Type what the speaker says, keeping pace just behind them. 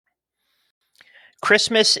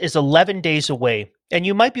Christmas is 11 days away, and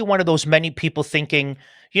you might be one of those many people thinking,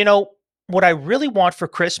 what I really want for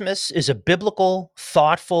Christmas is a biblical,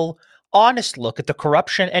 thoughtful, honest look at the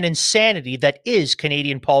corruption and insanity that is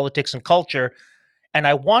Canadian politics and culture, and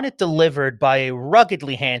I want it delivered by a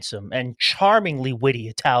ruggedly handsome and charmingly witty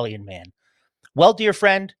Italian man. Well, dear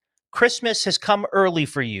friend, Christmas has come early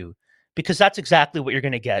for you because that's exactly what you're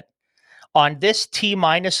going to get. On this T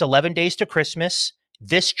minus 11 days to Christmas,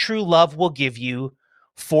 this true love will give you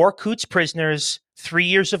four Coots prisoners, 3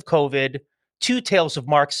 years of COVID, two tales of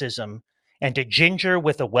Marxism, and a ginger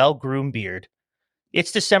with a well groomed beard.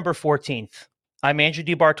 It's December 14th. I'm Andrew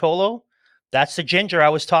DiBartolo. That's the ginger I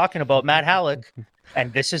was talking about, Matt Halleck,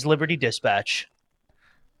 and this is Liberty Dispatch.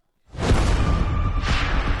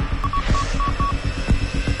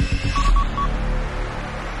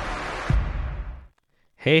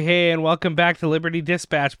 Hey, and welcome back to Liberty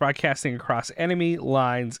Dispatch, broadcasting across enemy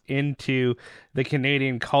lines into the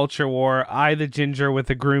Canadian culture war. I, the ginger with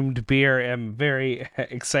the groomed beard, am very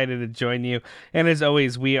excited to join you. And as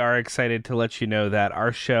always, we are excited to let you know that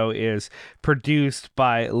our show is produced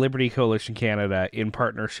by Liberty Coalition Canada in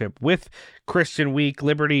partnership with Christian Week.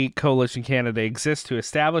 Liberty Coalition Canada exists to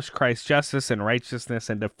establish Christ's justice and righteousness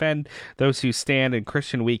and defend those who stand, and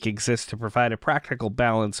Christian Week exists to provide a practical,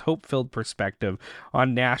 balanced, hope-filled perspective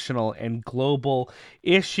on national and global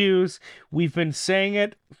issues. We've been saying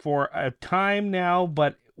it for a time now,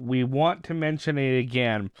 but we want to mention it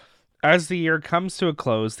again. As the year comes to a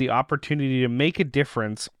close, the opportunity to make a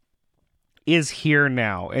difference is here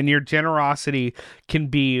now, and your generosity can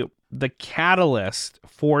be the catalyst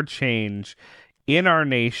for change in our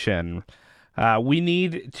nation. We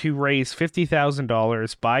need to raise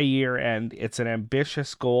 $50,000 by year end. It's an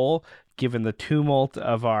ambitious goal given the tumult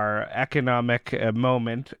of our economic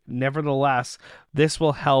moment. Nevertheless, this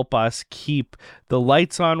will help us keep the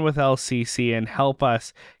lights on with LCC and help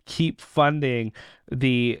us keep funding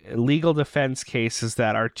the legal defense cases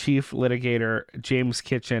that our chief litigator, James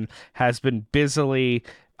Kitchen, has been busily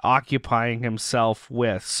occupying himself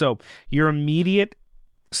with. So your immediate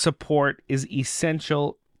support is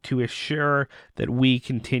essential to assure that we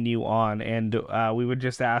continue on, and we would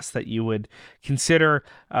just ask that you would consider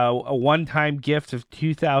a one-time gift of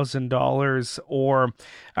 $2,000 or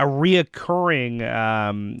a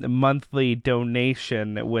reoccurring monthly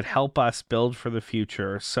donation that would help us build for the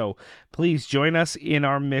future. So please join us in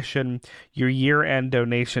our mission. Your year-end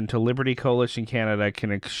donation to Liberty Coalition Canada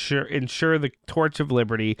can ensure the torch of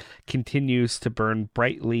liberty continues to burn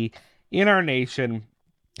brightly in our nation.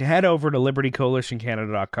 Head over to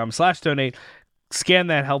libertycoalitioncanada.com/donate. Scan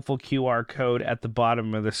that helpful QR code at the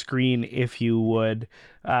bottom of the screen if you would.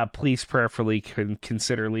 Please prayerfully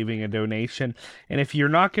consider leaving a donation. And if you're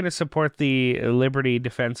not going to support the Liberty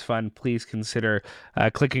Defense Fund, please consider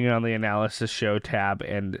clicking on the Analysis Show tab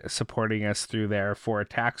and supporting us through there for a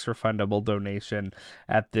tax-refundable donation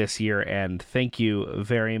at this year end. Thank you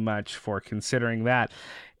very much for considering that.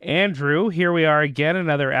 Andrew, here we are again,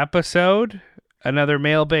 another episode. Another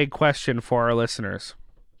mailbag question for our listeners.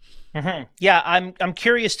 Mm-hmm. Yeah, I'm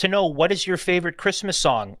curious to know, what is your favorite Christmas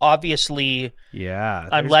song? Obviously,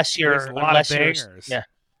 unless you're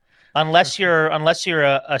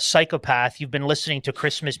a psychopath, you've been listening to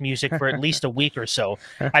Christmas music for at least a week or so.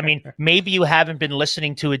 I mean, maybe you haven't been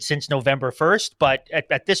listening to it since November 1st, but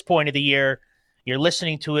at this point of the year, you're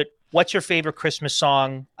listening to it. What's your favorite Christmas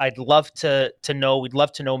song? I'd love to know. We'd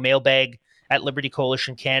love to know. Mailbag at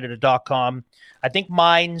libertycoalitioncanada.com. I think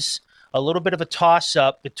mine's a little bit of a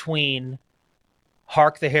toss-up between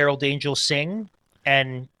Hark the Herald Angels Sing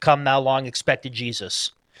and Come Thou Long Expected Jesus.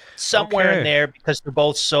 Somewhere in there, because they're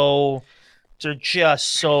just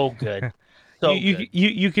so good. So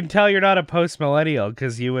you can tell you're not a post-millennial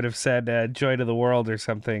because you would have said Joy to the World or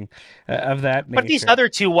something of that nature. But these other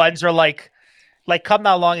two ones are like Come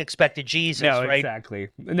Thou Long Expected Jesus, no, right? Exactly.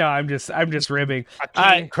 No, I'm just ribbing. A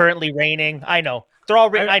king currently reigning. I know. They're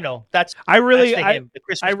all written. I know. That's the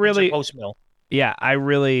Christmas post mill. Yeah, I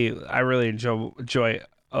really enjoy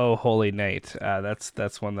Oh Holy Night.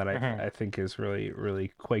 That's one that I think is really, really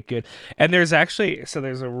quite good. And there's a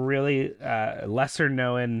really lesser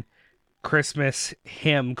known Christmas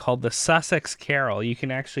hymn called the Sussex Carol. You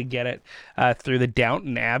can actually get it through the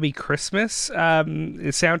Downton Abbey Christmas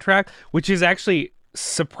soundtrack, which is actually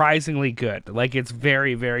surprisingly good. Like, it's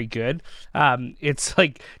very, very good. It's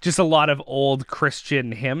like just a lot of old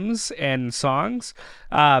Christian hymns and songs.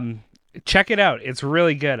 Check it out. It's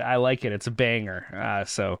really good. I like it. It's a banger.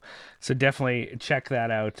 So definitely check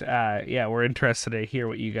that out. We're interested to hear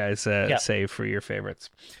what you guys say for your favorites.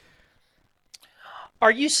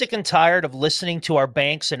 Are you sick and tired of listening to our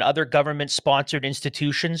banks and other government-sponsored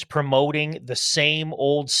institutions promoting the same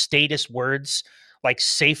old status words like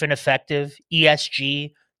safe and effective,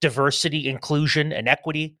 ESG, diversity, inclusion, and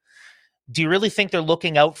equity? Do you really think they're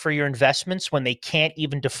looking out for your investments when they can't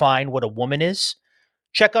even define what a woman is?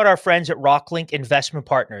 Check out our friends at Rocklink Investment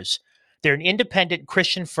Partners. They're an independent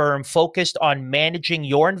Christian firm focused on managing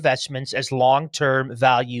your investments as long-term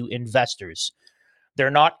value investors. They're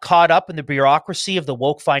not caught up in the bureaucracy of the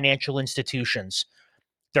woke financial institutions.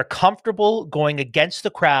 They're comfortable going against the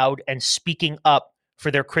crowd and speaking up for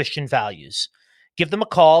their Christian values. Give them a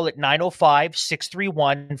call at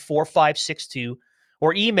 905-631-4562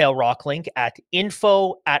 or email Rocklink at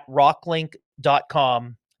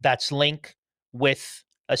info@rocklink.com. That's link with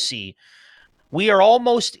a C. We are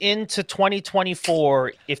almost into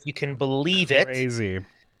 2024, if you can believe it. Crazy.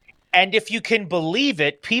 And if you can believe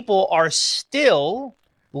it, people are still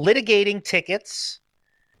litigating tickets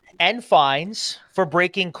and fines for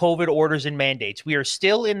breaking COVID orders and mandates. We are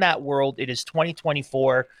still in that world. It is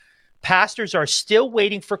 2024. Pastors are still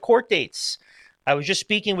waiting for court dates. I was just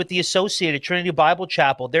speaking with the associate at Trinity Bible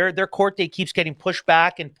Chapel. Their court date keeps getting pushed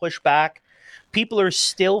back and pushed back. People are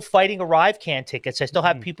still fighting ArriveCan tickets. I still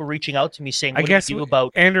have people reaching out to me saying, "What do you do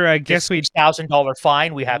about Andrew? I guess we $6,000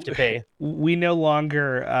 fine we have to pay." We no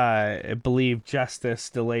longer believe justice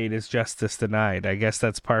delayed is justice denied. I guess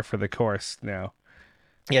that's par for the course now.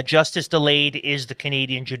 Yeah, justice delayed is the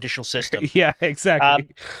Canadian judicial system. Yeah, exactly.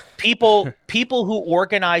 People who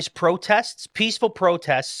organize protests, peaceful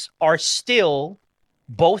protests, are still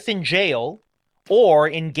both in jail or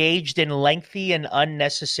engaged in lengthy and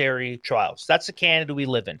unnecessary trials. That's the Canada we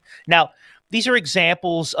live in. Now, these are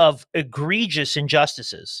examples of egregious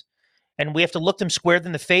injustices, and we have to look them square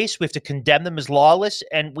in the face. We have to condemn them as lawless,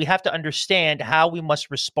 and we have to understand how we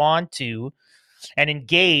must respond to and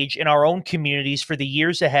engage in our own communities for the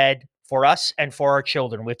years ahead for us and for our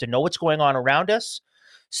children. We have to know what's going on around us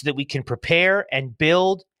so that we can prepare and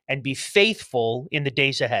build and be faithful in the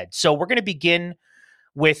days ahead. So we're going to begin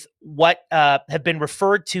with what have been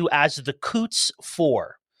referred to as the Coutts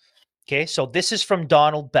Four. Okay, so this is from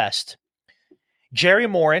Donald Best. Jerry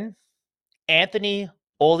Morin, Anthony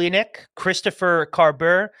Olenek, Christopher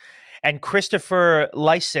Carber, and Christopher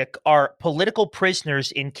Lysyk are political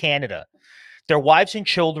prisoners in Canada. Their wives and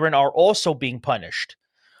children are also being punished.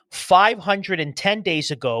 510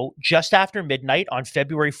 days ago, just after midnight on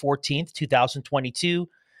February 14th, 2022,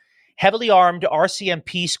 heavily armed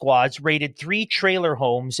RCMP squads raided 3 trailer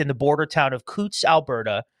homes in the border town of Coutts,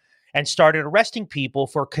 Alberta, and started arresting people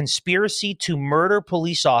for conspiracy to murder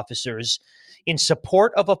police officers in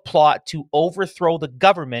support of a plot to overthrow the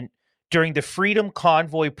government during the Freedom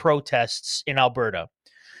Convoy protests in Alberta.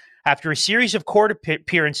 After a series of court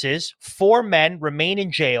appearances, 4 men remain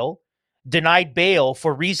in jail, denied bail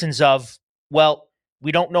for reasons of, well,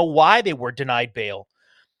 we don't know why they were denied bail.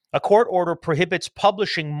 A court order prohibits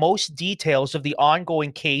publishing most details of the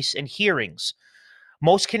ongoing case and hearings.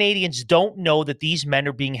 Most Canadians don't know that these men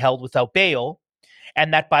are being held without bail,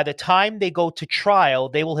 and that by the time they go to trial,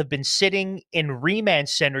 they will have been sitting in remand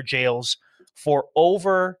center jails for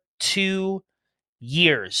over 2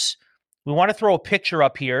 years. We want to throw a picture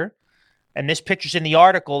up here, and this picture's in the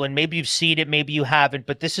article, and maybe you've seen it, maybe you haven't,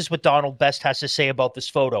 but this is what Donald Best has to say about this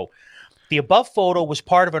photo. The above photo was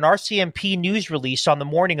part of an RCMP news release on the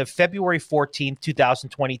morning of February 14th,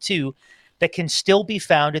 2022, that can still be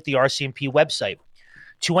found at the RCMP website.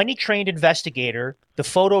 To any trained investigator, the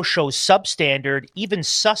photo shows substandard, even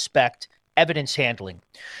suspect evidence handling.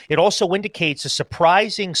 It also indicates a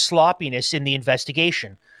surprising sloppiness in the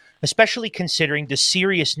investigation, especially considering the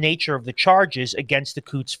serious nature of the charges against the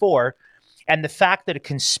Coutts Four and the fact that a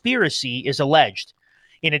conspiracy is alleged.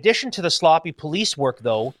 In addition to the sloppy police work,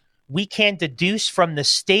 though, we can deduce from the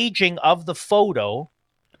staging of the photo,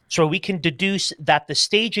 so we can deduce that the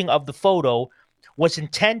staging of the photo was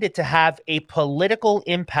intended to have a political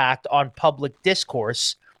impact on public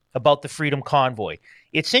discourse about the Freedom Convoy.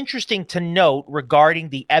 It's interesting to note regarding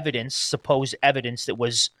the evidence, supposed evidence that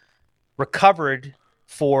was recovered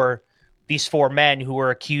for these 4 men who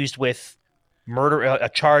were accused with murder, a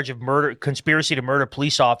charge of murder, conspiracy to murder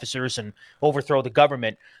police officers and overthrow the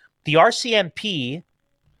government. The RCMP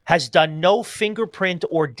has done no fingerprint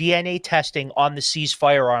or DNA testing on the seized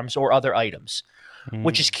firearms or other items,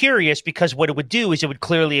 which is curious because what it would do is it would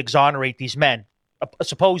clearly exonerate these men,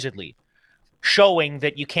 supposedly, showing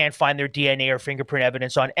that you can't find their DNA or fingerprint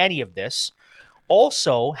evidence on any of this.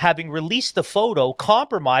 Also, having released the photo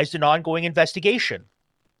compromised an ongoing investigation.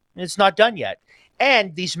 It's not done yet.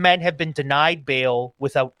 And these men have been denied bail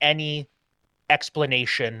without any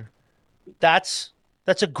explanation. That's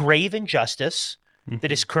a grave injustice.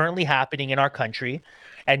 that is currently happening in our country.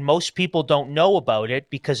 And most people don't know about it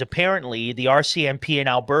because apparently the RCMP in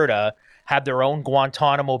Alberta have their own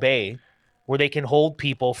Guantanamo Bay where they can hold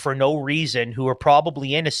people for no reason who are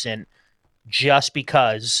probably innocent just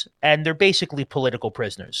because, and they're basically political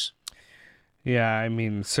prisoners. Yeah, I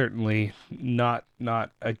mean, certainly not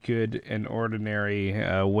a good and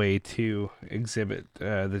ordinary way to exhibit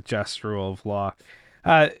the just rule of law.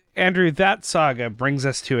 Andrew, that saga brings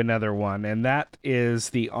us to another one, and that is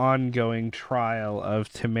the ongoing trial of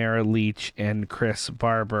Tamara Lich and Chris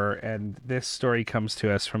Barber. And this story comes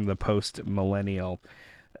to us from the Post Millennial.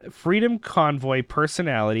 Freedom Convoy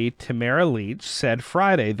personality Tamara Lich said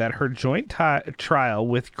Friday that her joint trial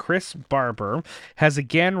with Chris Barber has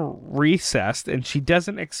again recessed, and she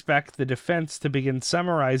doesn't expect the defense to begin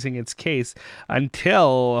summarizing its case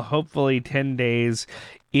until hopefully 10 days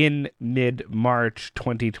in mid-March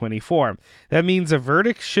 2024. That means a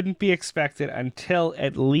verdict shouldn't be expected until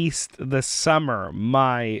at least the summer.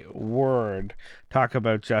 My word. Talk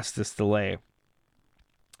about justice delay.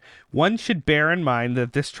 One should bear in mind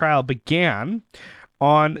that this trial began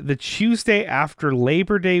on the Tuesday after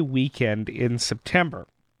Labor Day weekend in September.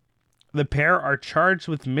 The pair are charged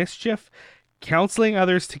with mischief, counseling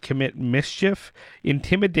others to commit mischief,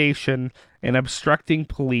 intimidation, and obstructing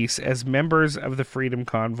police as members of the Freedom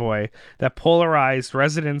Convoy that polarized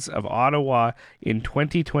residents of Ottawa in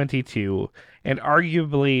 2022 and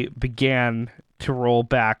arguably began to roll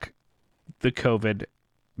back the COVID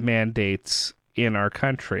mandates in our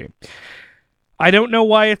country. I don't know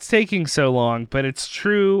why it's taking so long, but it's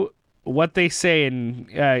true what they say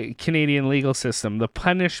in Canadian legal system. The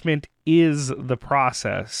punishment is the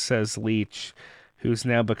process, says Lich, who's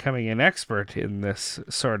now becoming an expert in this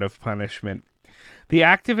sort of punishment. The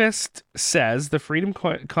activist says the Freedom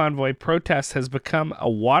Convoy protest has become a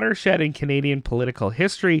watershed in Canadian political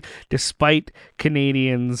history, despite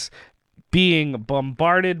Canadians being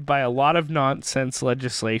bombarded by a lot of nonsense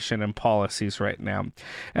legislation and policies right now.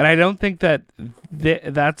 And I don't think that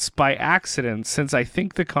that's by accident, since I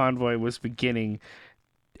think the convoy was beginning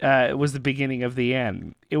it was the beginning of the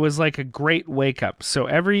end. It was like a great wake up. So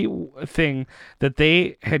everything that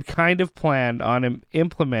they had kind of planned on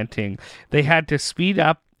implementing, they had to speed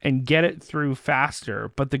up and get it through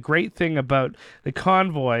faster. But the great thing about the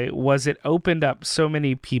convoy was it opened up so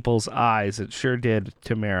many people's eyes. It sure did,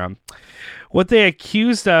 Tamara. What they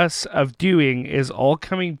accused us of doing is all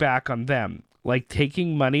coming back on them, like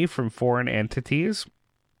taking money from foreign entities.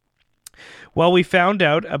 Well, we found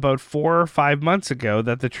out about 4 or 5 months ago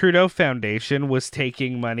that the Trudeau Foundation was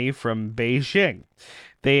taking money from Beijing.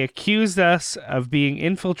 They accused us of being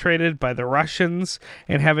infiltrated by the Russians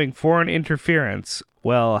and having foreign interference.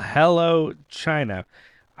 Well, hello, China.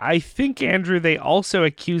 I think, Andrew, they also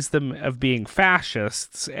accused them of being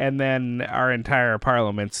fascists, and then our entire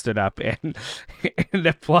parliament stood up and, and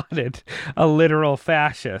applauded a literal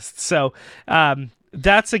fascist. So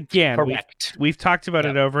that's, again, correct. We've talked about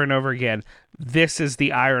it over and over again. This is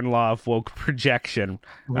the iron law of woke projection.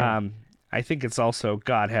 Mm-hmm. I think it's also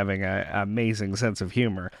God having an amazing sense of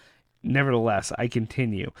humor. Nevertheless, I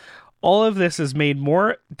continue. All of this is made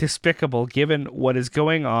more despicable given what is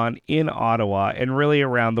going on in Ottawa and really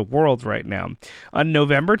around the world right now. On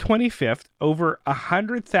November 25th, over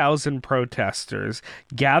 100,000 protesters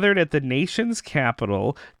gathered at the nation's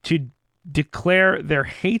capital to declare their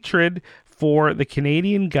hatred for the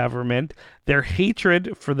Canadian government, their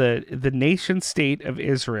hatred for the nation state of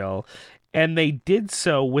Israel, and they did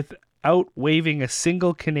so without waving a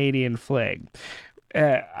single Canadian flag.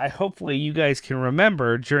 Hopefully you guys can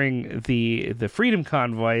remember during the Freedom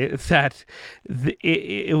Convoy that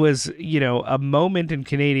it was, a moment in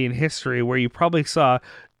Canadian history where you probably saw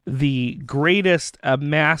the greatest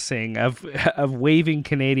amassing of waving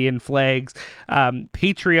Canadian flags,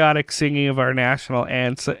 patriotic singing of our national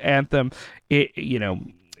anthem,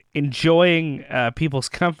 enjoying people's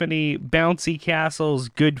company, bouncy castles,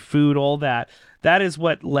 good food, all that. That is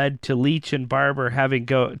what led to Lich and Barber having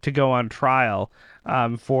to go on trial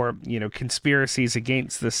for conspiracies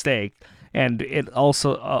against the state. And it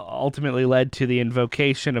also ultimately led to the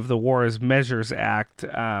invocation of the War Measures Act.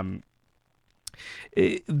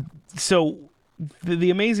 So the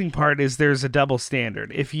amazing part is there's a double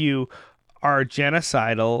standard. If you are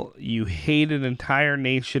genocidal, you hate an entire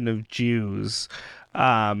nation of Jews,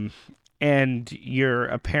 and you're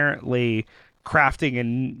apparently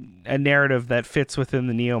crafting a narrative that fits within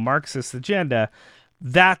the neo-Marxist agenda,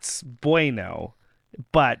 that's bueno.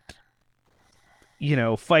 But,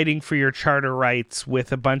 fighting for your charter rights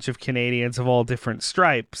with a bunch of Canadians of all different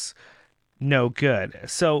stripes, no good.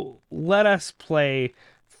 So let us play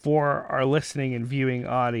for our listening and viewing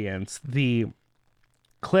audience the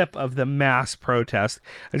clip of the mass protest.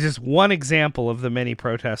 It's just one example of the many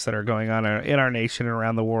protests that are going on in our nation and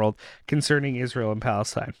around the world concerning Israel and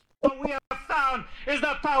Palestine. What we have found is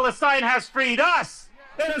that Palestine has freed us.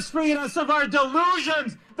 It has freed us of our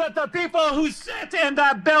delusions that the people who sit in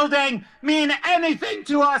that building mean anything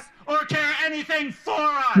to us or care anything for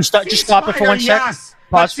us. Just stop it for 1 sec. Yes,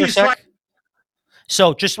 pause for a sec.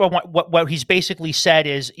 So just what he's basically said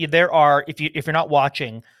is there are, if you're not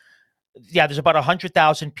watching, there's about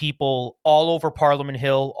 100,000 people all over Parliament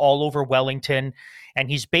Hill, all over Wellington, and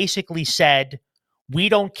he's basically said, we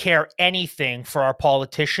don't care anything for our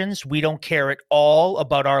politicians. We don't care at all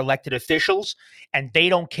about our elected officials, and they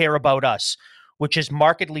don't care about us, which is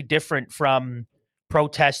markedly different from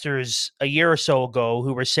protesters a year or so ago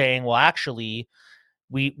who were saying, well, actually,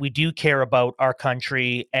 we do care about our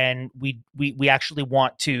country, and we actually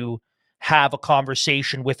want to have a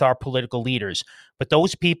conversation with our political leaders. But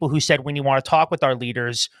those people who said, when you want to talk with our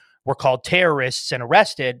leaders, were called terrorists and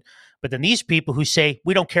arrested. But then these people who say,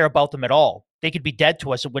 we don't care about them at all. They could be dead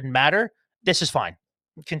to us. It wouldn't matter. This is fine.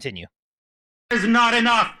 Continue. Is not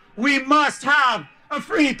enough. We must have a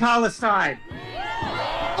free Palestine.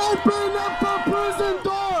 Open up the prison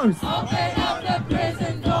doors. Open up the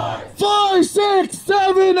prison doors. 5, 6,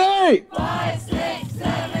 7, 8. 5, 6,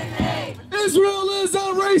 7, 8. Israel is a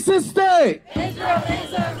racist state. Israel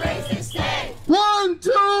is a racist state. 1,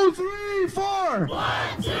 2, 3, 4.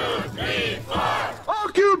 1, 2, 3, 4.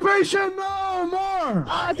 Occupation no more.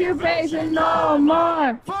 Occupation no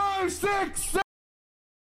more. 5, 6,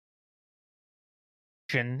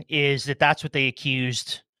 7. Is that's what they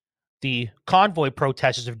accused the convoy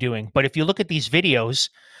protesters of doing. But if you look at these videos,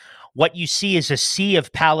 what you see is a sea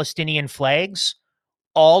of Palestinian flags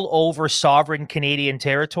all over sovereign Canadian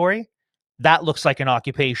territory. That looks like an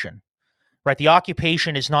occupation, right? The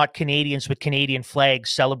occupation is not Canadians with Canadian flags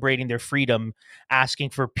celebrating their freedom, asking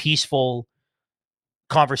for peaceful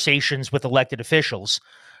conversations with elected officials.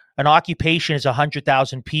 An occupation is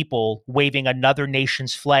 100,000 people waving another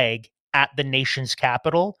nation's flag at the nation's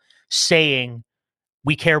capital, saying,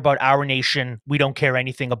 we care about our nation. We don't care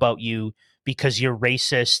anything about you because you're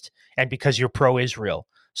racist and because you're pro-Israel.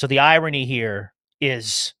 So the irony here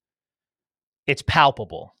is it's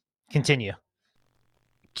palpable. Continue.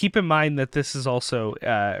 Keep in mind that this is also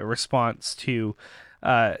a response to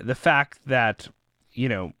the fact that,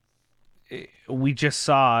 we just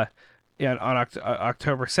saw on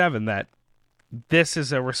October 7 that this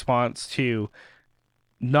is a response to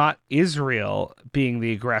not Israel being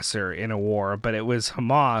the aggressor in a war, but it was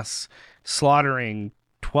Hamas slaughtering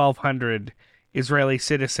 1,200 Israeli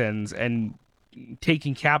citizens and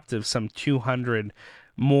taking captive some 200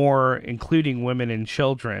 more, including women and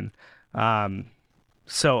children.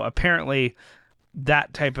 So apparently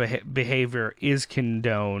that type of behavior is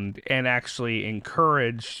condoned and actually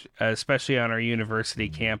encouraged, especially on our university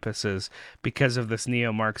campuses, because of this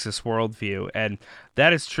neo-Marxist worldview. And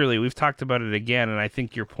that is truly, we've talked about it again, and I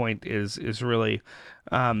think your point is really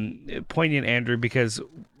poignant, Andrew, because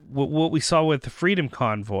what we saw with the Freedom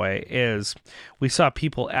Convoy is we saw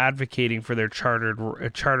people advocating for their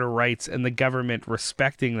charter rights and the government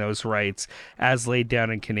respecting those rights as laid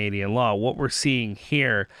down in Canadian law. What we're seeing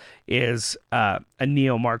here is a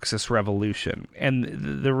neo-Marxist revolution, and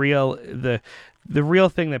the real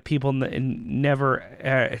thing that people never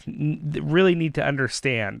really need to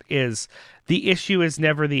understand is the issue is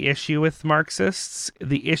never the issue with Marxists.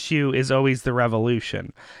 The issue is always the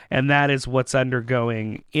revolution. And that is what's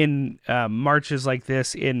undergoing in marches like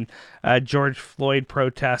this, in George Floyd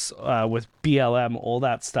protests with BLM, all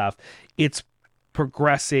that stuff. It's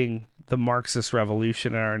progressing the Marxist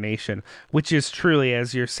revolution in our nation, which is truly,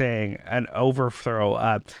 as you're saying, an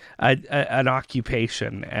overthrow, an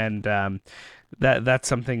occupation. And that's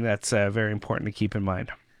something that's very important to keep in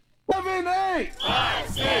mind. 7, 8. 5,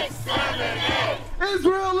 6, 7, 8.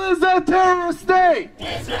 Israel is a terrorist state.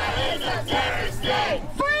 Israel is a terrorist state.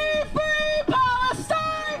 Free, free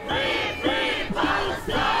Palestine. Free, free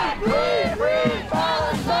Palestine. Free, free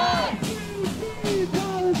Palestine. Free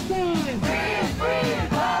Palestine. Free, free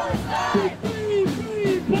Palestine. Free,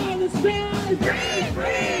 free Palestine. Free, free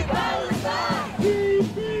Palestine. Free,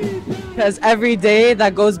 free Palestine. Because every day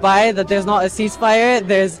that goes by that there's not a ceasefire,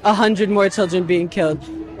 there's 100 more children being killed.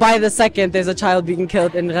 By the second, there's a child being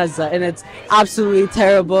killed in Gaza, and it's absolutely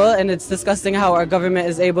terrible, and it's disgusting how our government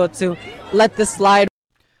is able to let this slide.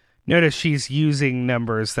 Notice she's using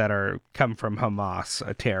numbers that come from Hamas,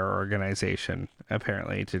 a terror organization,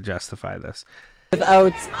 apparently, to justify this.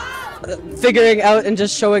 Without figuring out and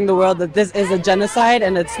just showing the world that this is a genocide,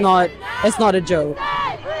 and it's not a joke. Free,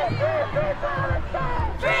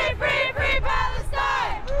 free, free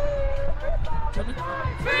Palestine.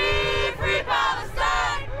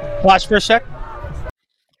 Pause for a sec.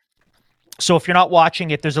 So if you're not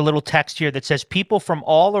watching it, there's a little text here that says people from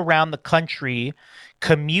all around the country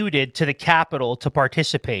commuted to the Capitol to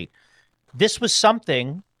participate. This was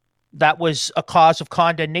something that was a cause of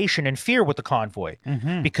condemnation and fear with the convoy,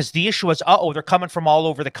 because the issue was, they're coming from all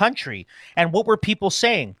over the country. And what were people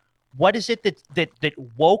saying? What is it that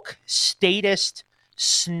woke, statist,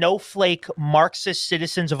 snowflake, Marxist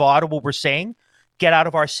citizens of Ottawa were saying? Get out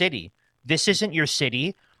of our city. This isn't your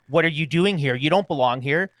city. What are you doing here? You don't belong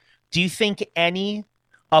here. Do you think any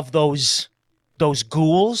of those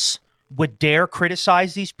ghouls would dare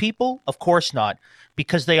criticize these people? Of course not,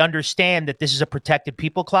 because they understand that this is a protected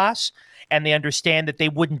people class, and they understand that they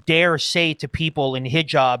wouldn't dare say to people in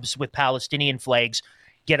hijabs with Palestinian flags,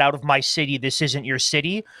 get out of my city, this isn't your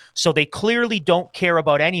city. So they clearly don't care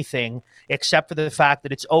about anything except for the fact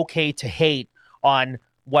that it's okay to hate on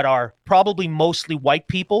what are probably mostly white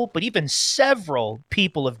people, but even several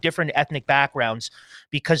people of different ethnic backgrounds,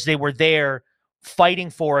 because they were there fighting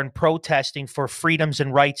for and protesting for freedoms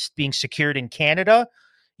and rights being secured in Canada.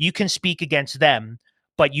 You can speak against them,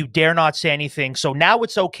 but you dare not say anything. So now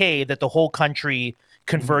it's okay that the whole country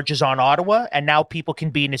converges on Ottawa, and now people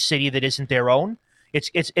can be in a city that isn't their own.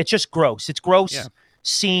 It's just gross. It's gross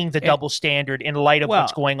seeing the double standard in light of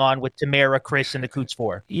what's going on with Tamara, Chris, and the Coots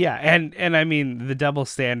 4. Yeah, and I mean, the double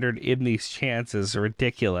standard in these chants is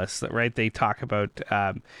ridiculous, right? They talk about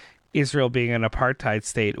Israel being an apartheid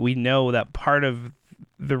state. We know that part of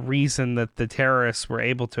the reason that the terrorists were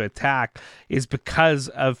able to attack is because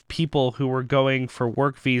of people who were going for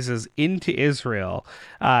work visas into Israel,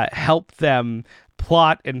 helped them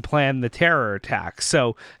plot and plan the terror attack.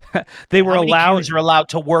 So they were allowed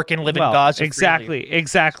to work and live in Gaza.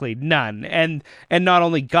 Exactly. None. And not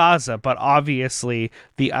only Gaza, but obviously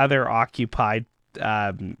the other occupied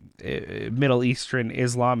Middle Eastern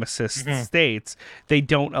Islamicist states. They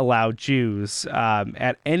don't allow Jews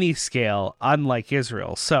at any scale, unlike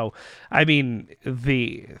Israel. So, I mean,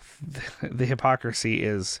 the hypocrisy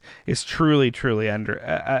is truly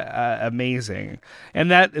amazing.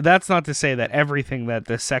 And that's not to say that everything that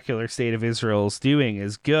the secular state of Israel is doing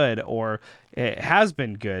is good, or it has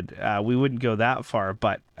been good. We wouldn't go that far,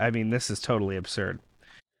 but I mean, this is totally absurd.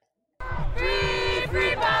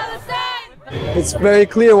 Free Palestine! It's very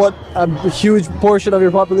clear what a huge portion of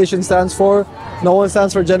your population stands for. No one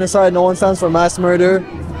stands for genocide, no one stands for mass murder.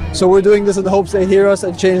 So we're doing this in the hopes they hear us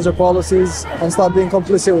and change their policies and stop being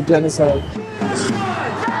complicit with genocide.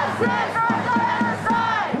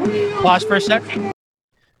 Pause for a sec.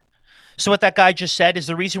 So what that guy just said is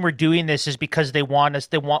the reason we're doing this is because they want us.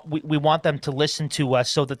 We want them to listen to us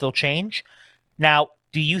so that they'll change. Now,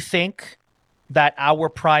 do you think that our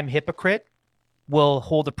prime hypocrite will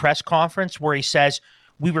hold a press conference where he says,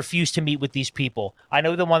 we refuse to meet with these people? I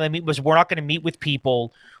know the one that was, we're not going to meet with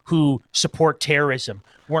people who support terrorism.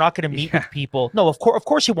 We're not going to meet with people. No, of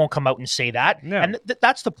course he won't come out and say that. No. And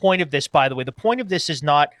that's the point of this, by the way. The point of this is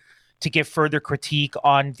not to give further critique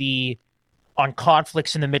on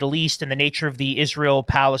conflicts in the Middle East and the nature of the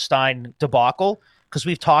Israel-Palestine debacle, because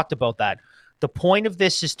we've talked about that. The point of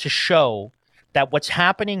this is to show that what's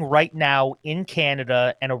happening right now in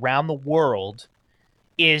Canada and around the world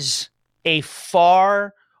is a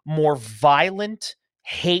far more violent,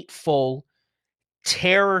 hateful,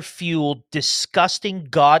 terror-fueled, disgusting,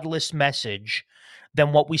 godless message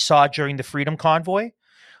than what we saw during the Freedom Convoy.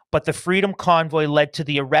 But the Freedom Convoy led to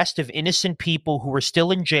the arrest of innocent people who were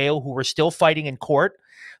still in jail, who were still fighting in court.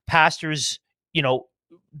 Pastors,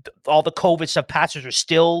 all the COVID stuff, pastors are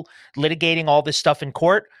still litigating all this stuff in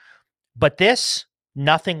court. But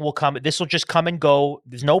nothing will come. This will just come and go.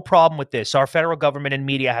 There's no problem with this. Our federal government and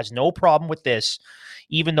media has no problem with this,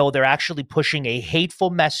 even though they're actually pushing a hateful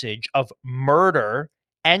message of murder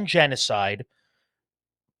and genocide.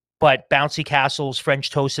 But bouncy castles,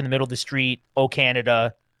 French toast in the middle of the street, oh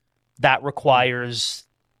Canada, that requires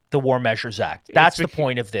the War Measures Act. That's the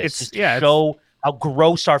point of this, is to show how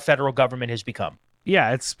gross our federal government has become.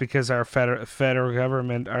 Yeah, it's because our federal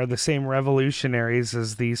government are the same revolutionaries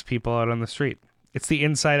as these people out on the street. It's the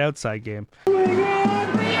inside-outside game. We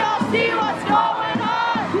all see what's going on!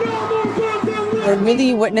 We're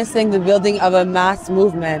really witnessing the building of a mass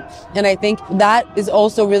movement. And I think that is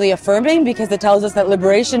also really affirming, because it tells us that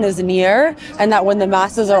liberation is near, and that when the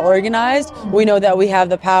masses are organized, we know that we have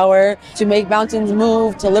the power to make mountains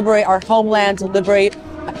move, to liberate our homeland, to liberate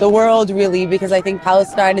the world, really, because I think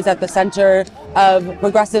Palestine is at the center of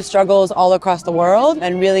progressive struggles all across the world.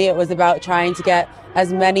 And really it was about trying to get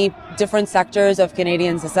as many different sectors of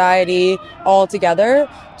Canadian society all together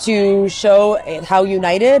to show how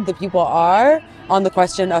united the people are on the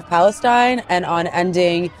question of Palestine and on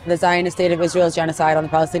ending the Zionist state of Israel's genocide on the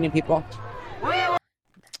Palestinian people.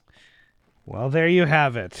 Well, there you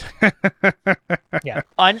have it. Yeah.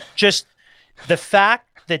 Just the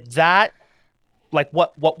fact that like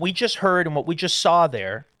what we just heard and what we just saw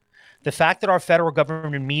there, the fact that our federal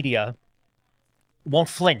government and media won't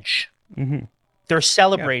flinch. Mm-hmm. They're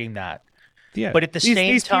celebrating that. Yeah. But at these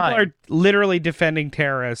people time, are literally defending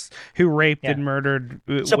terrorists who raped and murdered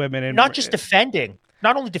women. And not just defending,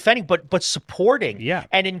 not only defending, but supporting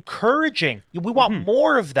and encouraging. We want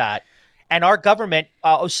more of that. And our government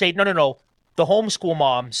say, no. The homeschool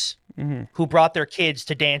moms who brought their kids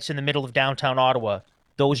to dance in the middle of downtown Ottawa,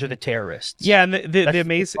 those are the terrorists. Yeah, and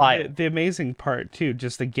the amazing part too,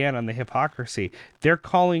 just again on the hypocrisy, they're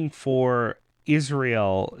calling for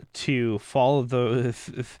Israel to follow the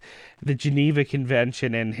Geneva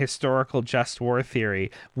Convention and historical just war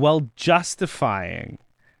theory while justifying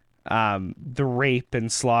the rape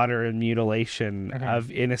and slaughter and mutilation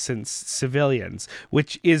of innocent civilians,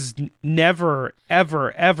 which is never,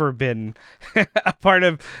 ever, ever been a part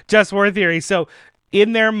of just war theory. So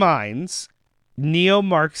in their minds,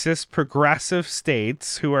 neo-Marxist progressive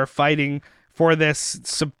states who are fighting for this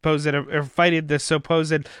supposed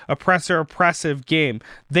oppressive game,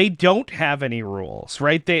 they don't have any rules,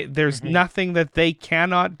 right? There's nothing that they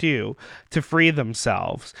cannot do to free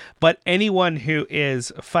themselves. But anyone who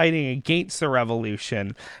is fighting against the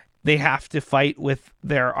revolution, they have to fight with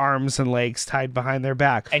their arms and legs tied behind their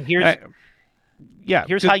back. And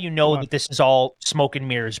here's how you know that this is all smoke and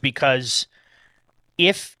mirrors, because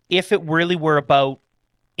if it really were about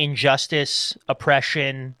injustice,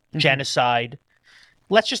 oppression, genocide,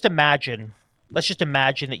 let's just imagine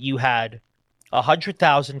that you had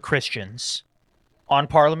 100,000 Christians on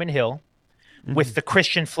Parliament Hill with the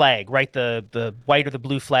Christian flag, right? The white or the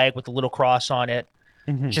blue flag with the little cross on it,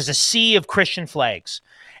 which is a sea of Christian flags.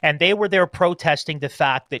 And they were there protesting the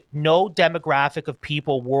fact that no demographic of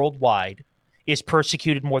people worldwide is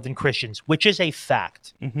persecuted more than Christians, which is a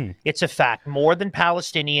fact. It's a fact. More than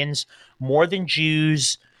Palestinians, more than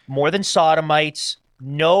Jews, more than Sodomites.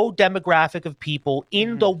 No demographic of people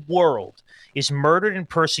in the world is murdered and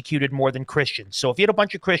persecuted more than Christians. So if you had a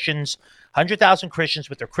bunch of Christians, 100,000 Christians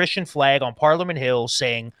with their Christian flag on Parliament Hill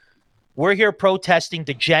saying, we're here protesting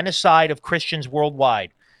the genocide of Christians worldwide,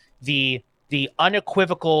 the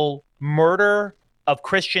unequivocal murder of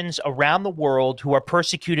Christians around the world who are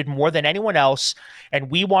persecuted more than anyone else, and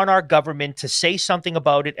we want our government to say something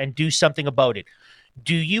about it and do something about it.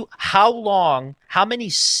 How many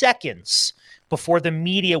seconds before the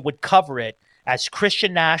media would cover it as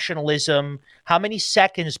Christian nationalism? How many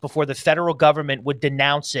seconds before the federal government would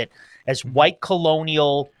denounce it as white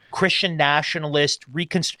colonial, Christian nationalist,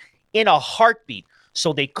 in a heartbeat?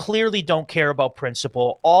 So they clearly don't care about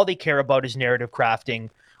principle. All they care about is narrative crafting.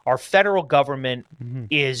 Our federal government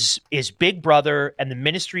is Big Brother, and the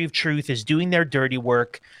Ministry of Truth is doing their dirty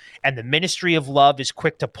work, and the Ministry of Love is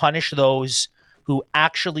quick to punish those who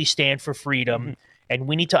actually stand for freedom. And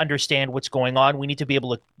we need to understand what's going on. We need to be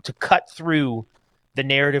able to cut through the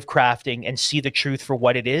narrative crafting and see the truth for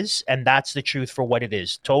what it is. And that's the truth for what it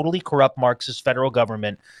is. Totally corrupt Marxist federal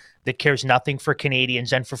government that cares nothing for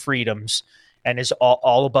Canadians and for freedoms, and is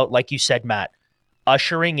all about, like you said, Matt,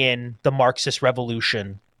 ushering in the Marxist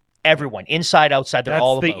revolution. Everyone, inside, outside, they're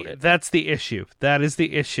all about it. That's the issue. That is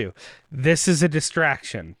the issue. This is a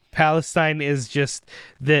distraction. Palestine is just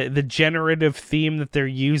the generative theme that they're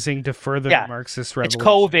using to further the Marxist revolution. It's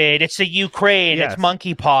COVID, it's the Ukraine, it's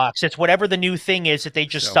monkeypox, it's whatever the new thing is that they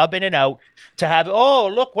just sub in and out to have, oh,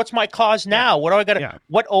 look, what's my cause now? What do I got to,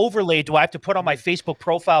 what overlay do I have to put on my Facebook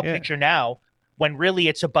profile picture now, when really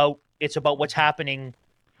it's about what's happening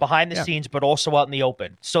behind the scenes, but also out in the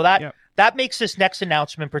open. So that makes this next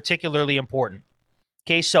announcement particularly important.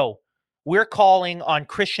 Okay, so we're calling on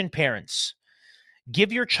Christian parents.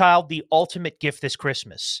 Give your child the ultimate gift this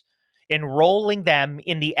Christmas, enrolling them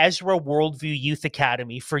in the Ezra Worldview Youth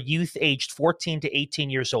Academy for youth aged 14 to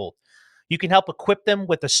 18 years old. You can help equip them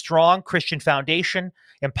with a strong Christian foundation,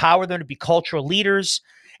 empower them to be cultural leaders,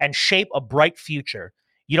 and shape a bright future.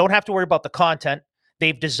 You don't have to worry about the content.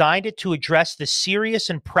 They've designed it to address the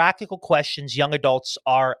serious and practical questions young adults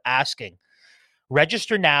are asking.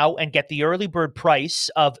 Register now and get the early bird price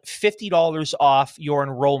of $50 off your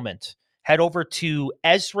enrollment. Head over to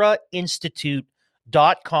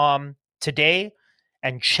EzraInstitute.com today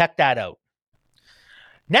and check that out.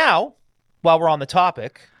 Now, while we're on the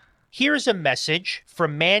topic, here's a message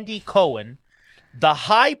from Mandy Cohen the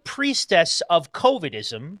high priestess of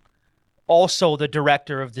COVIDism, also the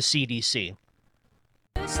director of the CDC.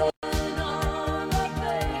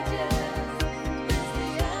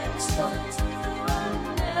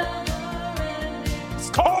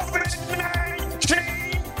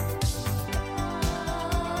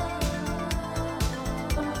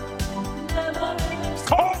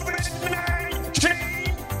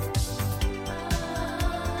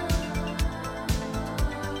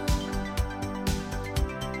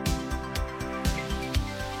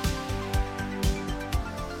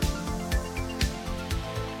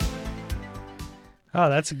 Oh,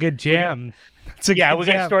 that's a good jam. Yeah, we're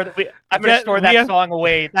gonna store that. I'm gonna store that song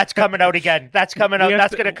away. That's coming out again. That's coming out.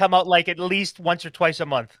 That's gonna come out like at least once or twice a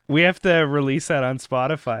month. We have to release that on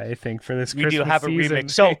Spotify, I think, for this. We Christmas do have season. a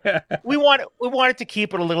remix. So we wanted to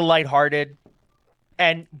keep it a little lighthearted,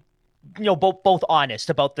 and both honest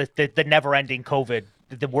about the never-ending COVID.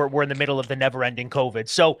 We're in the middle of the never-ending COVID.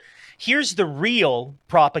 So here's the real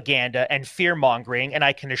propaganda and fear-mongering, and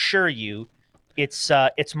I can assure you,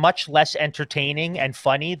 it's much less entertaining and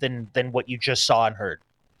funny than what you just saw and heard.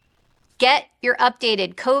 Get your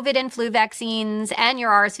updated COVID and flu vaccines and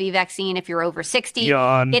your RSV vaccine if you're over 60.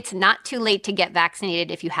 Yawn. It's not too late to get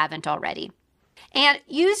vaccinated if you haven't already. And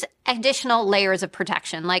use additional layers of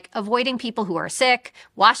protection, like avoiding people who are sick,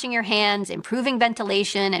 washing your hands, improving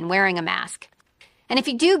ventilation, and wearing a mask. And if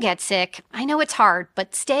you do get sick, I know it's hard,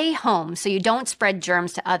 but stay home so you don't spread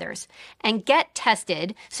germs to others. And get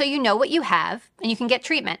tested so you know what you have and you can get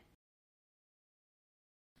treatment.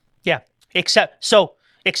 Yeah, except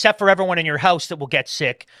for everyone in your house that will get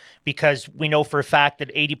sick, because we know for a fact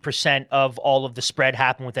that 80% of all of the spread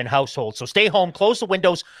happen within households. So stay home, close the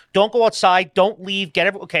windows, don't go outside, don't leave,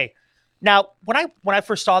 okay. Now, when I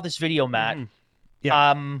first saw this video, Matt,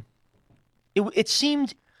 it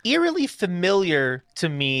seemed eerily familiar to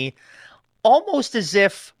me, almost as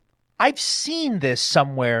if I've seen this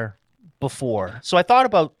somewhere before. So I thought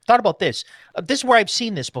about this. This is where I've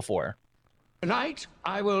seen this before. Tonight,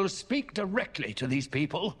 I will speak directly to these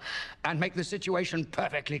people and make the situation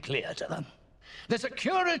perfectly clear to them. The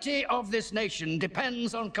security of this nation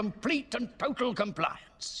depends on complete and total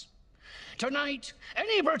compliance. Tonight,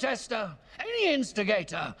 any protester, any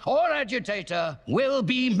instigator or agitator will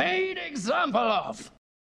be made example of.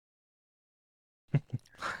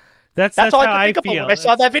 That's all how I could think feel. about when I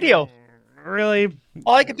saw that video. Really?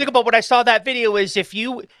 All I can think about when I saw that video is if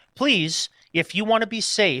you want to be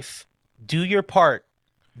safe, do your part.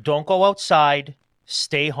 Don't go outside.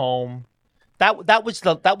 Stay home. That was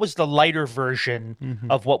the lighter version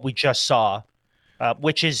of what we just saw,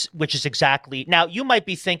 which is exactly. Now you might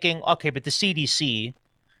be thinking, okay, but the CDC,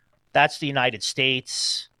 that's the United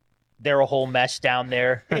States. They're a whole mess down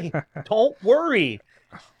there. Hey, don't worry.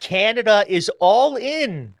 Canada is all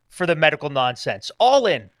in for the medical nonsense. All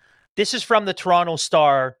in. This is from the Toronto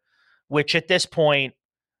Star, which at this point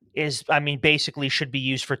is, basically should be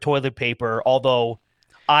used for toilet paper, although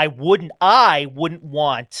I wouldn't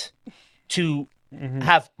want to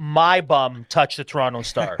have my bum touch the Toronto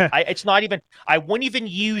Star. I wouldn't even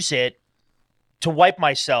use it to wipe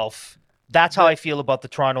myself. That's how I feel about the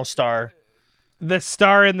Toronto Star. The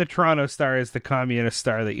star in the Toronto Star is the communist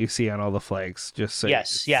star that you see on all the flags. Just so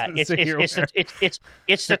yes, it's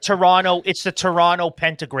the Toronto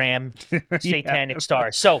pentagram satanic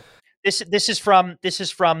star. So this is from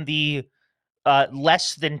the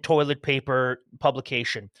Less Than Toilet Paper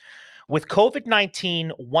publication. With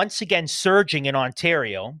COVID-19 once again surging in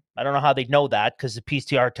Ontario, I don't know how they know that because the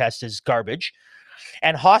PCR test is garbage,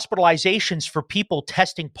 and hospitalizations for people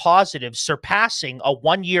testing positive surpassing a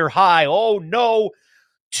 1-year high. Oh no,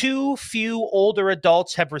 too few older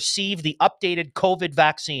adults have received the updated COVID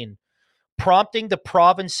vaccine, prompting the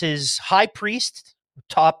province's high priest,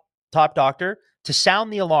 top doctor, to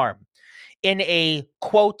sound the alarm. In a,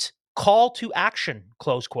 quote, call to action,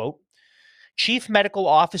 close quote, Chief Medical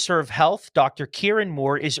Officer of Health, Dr. Kieran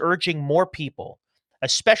Moore, is urging more people,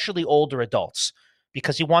 especially older adults,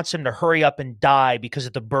 because he wants them to hurry up and die because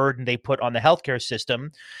of the burden they put on the healthcare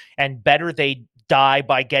system, and better they die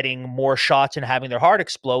by getting more shots and having their heart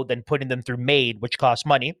explode than putting them through MAID, which costs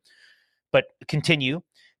money. But continue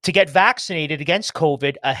to get vaccinated against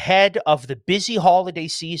COVID ahead of the busy holiday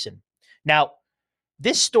season. Now,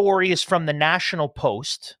 this story is from the National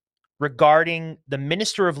Post regarding the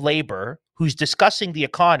Minister of Labor, who's discussing the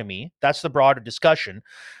economy. That's the broader discussion.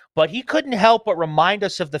 But he couldn't help but remind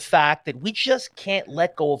us of the fact that we just can't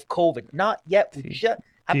let go of COVID. Not yet. We just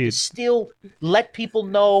have to still let people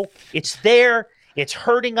know it's there. It's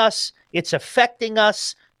hurting us. It's affecting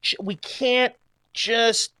us. We can't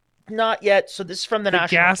just not yet. So this is from the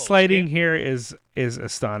National Post. Gaslighting here is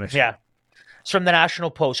astonishing. Yeah. It's from the National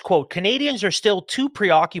Post. Quote, Canadians are still too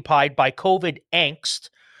preoccupied by COVID angst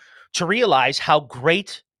to realize how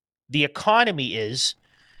great the economy is,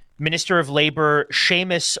 Minister of Labour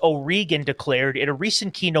Seamus O'Regan declared in a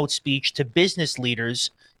recent keynote speech to business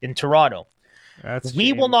leaders in Toronto.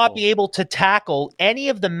 We will not be able to tackle any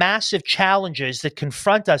of the massive challenges that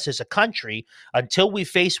confront us as a country until we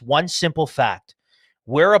face one simple fact.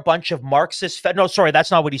 We're a bunch of Marxist... No, sorry, that's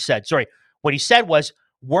not what he said. Sorry. What he said was,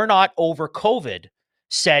 we're not over COVID,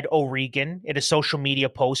 said O'Regan in a social media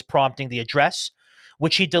post prompting the address,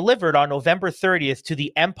 which he delivered on November 30th to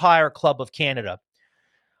the Empire Club of Canada.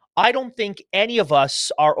 I don't think any of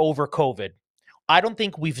us are over COVID. I don't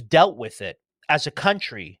think we've dealt with it as a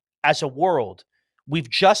country, as a world. We've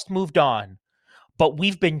just moved on, but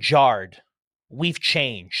we've been jarred. We've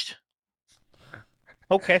changed.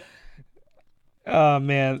 Okay. Oh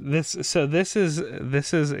man, this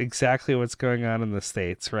is exactly what's going on in the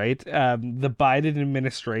States, right? The Biden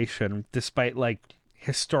administration, despite like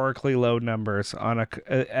historically low numbers on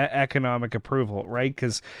economic approval, right?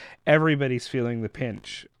 Because everybody's feeling the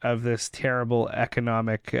pinch of this terrible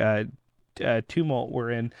economic tumult we're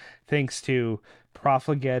in, thanks to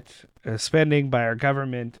profligate spending by our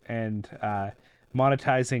government and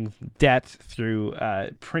monetizing debt through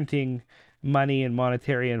printing money and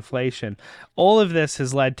monetary inflation. All of this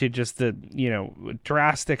has led to just the,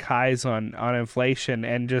 drastic highs on inflation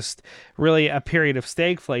and just really a period of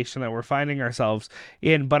stagflation that we're finding ourselves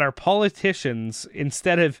in. But our politicians,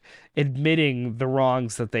 instead of admitting the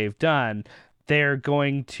wrongs that they've done, they're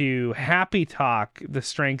going to happy talk the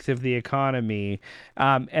strength of the economy,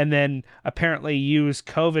 and then apparently use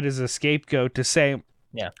COVID as a scapegoat to say,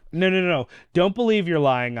 No. Don't believe your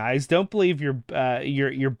lying eyes. Don't believe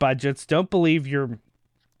your budgets. Don't believe your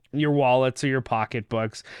wallets or your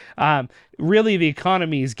pocketbooks. Really, the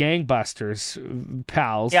economy is gangbusters,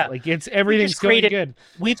 pals. Yeah. Like everything's going good.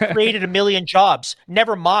 We've created 1 million jobs.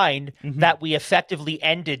 Never mind that we effectively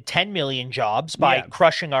ended 10 million jobs by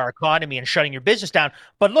crushing our economy and shutting your business down.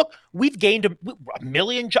 But look, we've gained 1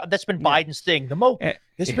 million jobs. That's been Biden's thing.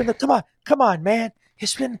 It's been come on, man.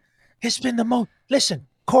 It's been the most. Listen,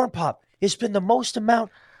 Corn Pop, it's been the most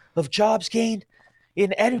amount of jobs gained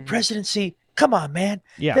in any presidency. Come on, man.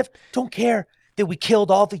 Yeah. They don't care that we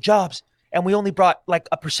killed all the jobs and we only brought like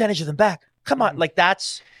a percentage of them back. Come on, like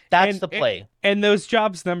that's the play. And those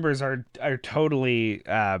jobs numbers are totally.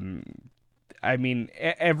 I mean,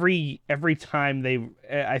 every time they,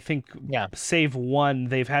 I think, save one,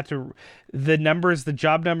 they've had to, the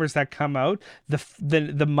job numbers that come out,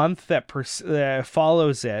 the month that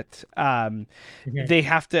follows it, they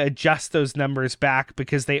have to adjust those numbers back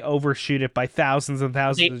because they overshoot it by thousands and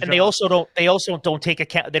thousands. They also don't take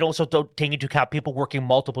into account people working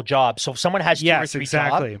multiple jobs. So if someone has two or three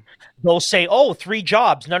jobs, they'll say, "Oh, 3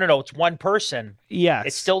 jobs." No, it's one person. Yes,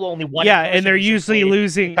 it's still only one. Yeah, and they're usually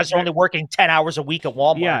losing because they're only working 10 hours a week at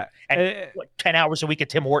Walmart and 10 hours a week at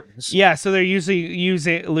Tim Hortons. Yeah, so they're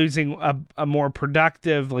usually losing a more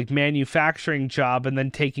productive like manufacturing job and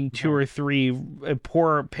then taking 2 or 3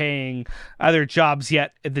 poor paying other jobs,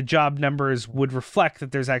 yet the job numbers would reflect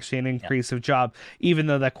that there's actually an increase of job, even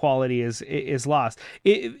though that quality is lost.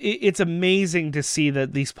 It's amazing to see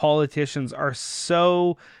that these politicians are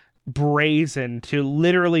so brazen to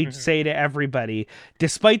literally say to everybody,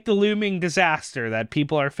 despite the looming disaster that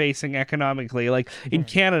people are facing economically, like in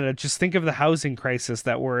Canada, just think of the housing crisis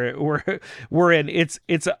that we're in.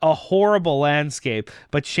 It's a horrible landscape,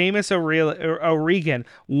 but Seamus O'Regan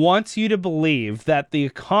wants you to believe that the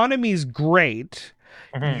economy's great.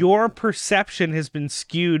 Your perception has been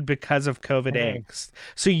skewed because of COVID angst.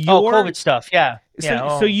 So COVID stuff,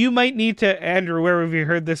 So you might need to, Andrew, where have you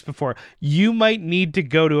heard this before? You might need to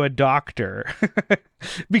go to a doctor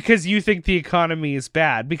because you think the economy is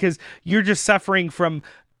bad, because you're just suffering from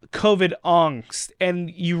COVID angst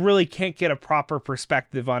and you really can't get a proper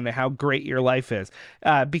perspective on how great your life is,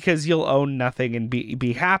 because you'll own nothing and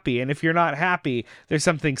be happy. And if you're not happy, there's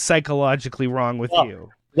something psychologically wrong with you.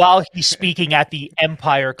 While he's speaking at the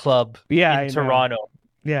Empire Club in Toronto.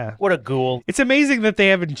 Yeah. What a ghoul. It's amazing that they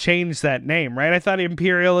haven't changed that name, right? I thought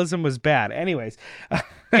imperialism was bad. Anyways.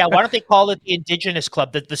 Why don't they call it the Indigenous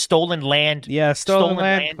Club, the Stolen Land? Yeah, Stolen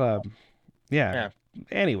Land Club. Yeah.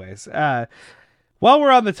 Anyways, while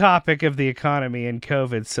we're on the topic of the economy and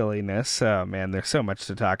COVID silliness, oh man, there's so much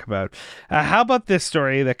to talk about. How about this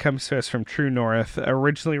story that comes to us from True North,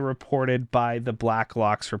 originally reported by the Black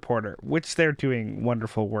Locks Reporter, which they're doing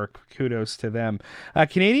wonderful work. Kudos to them.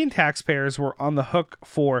 Canadian taxpayers were on the hook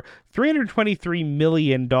for $323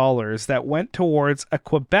 million that went towards a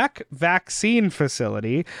Quebec vaccine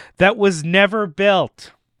facility that was never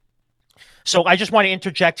built. So I just want to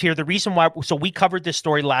interject here. The reason why, so we covered this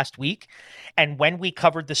story last week, and when we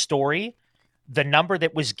covered the story, the number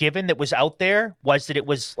that was given, that was out there, was that it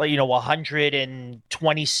was,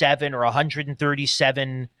 127 or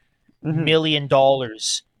 137 million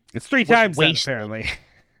dollars. It's 3 times that, apparently.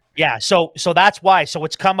 Yeah, so that's why. So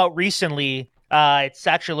it's come out recently. It's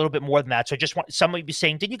actually a little bit more than that. So I just want somebody to be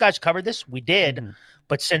saying, did you guys cover this? We did.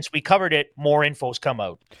 But since we covered it, more info's come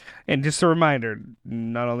out. And just a reminder,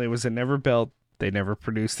 not only was it never built, they never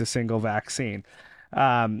produced a single vaccine.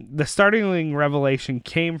 The startling revelation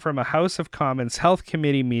came from a House of Commons Health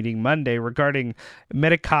Committee meeting Monday regarding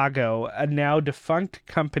Medicago, a now defunct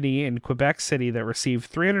company in Quebec City that received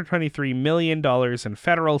 $323 million in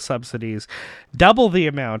federal subsidies, double the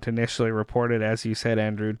amount initially reported, as you said,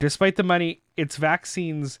 Andrew. Despite the money, its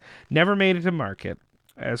vaccines never made it to market.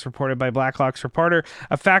 As reported by Blacklock's reporter,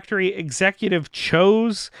 a factory executive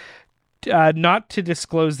chose not to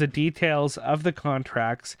disclose the details of the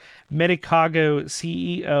contracts. Medicago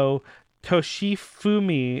CEO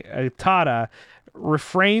Toshifumi Tada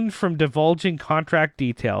refrained from divulging contract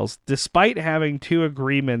details despite having 2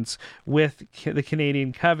 agreements with the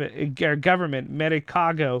Canadian government.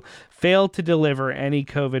 Medicago failed to deliver any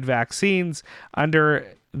COVID vaccines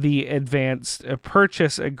under the advanced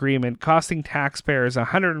purchase agreement, costing taxpayers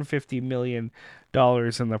 $150 million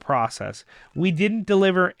in the process. We didn't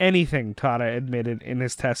deliver anything, Tada admitted in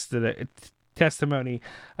his testimony.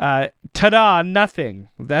 Ta-da, nothing.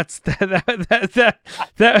 That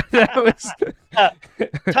was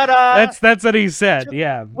Ta-da! That's what he said.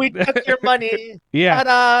 Yeah, we took your money. Yeah,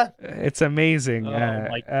 Ta-da! It's amazing.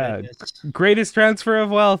 My goodness. Greatest transfer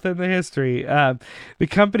of wealth in the history. The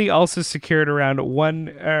company also secured around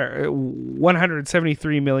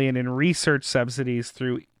 $173 million in research subsidies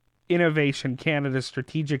through Innovation Canada's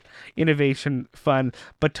Strategic Innovation Fund,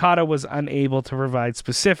 but Tada was unable to provide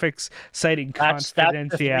specifics, citing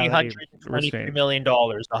confidentiality. $323 million,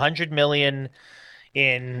 $100 million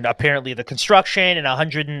in apparently the construction, and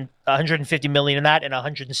 $150 million in that, and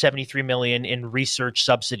 $173 million in research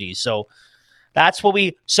subsidies. So that's what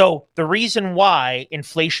so the reason why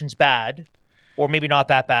inflation's bad, or maybe not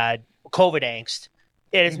that bad, COVID angst,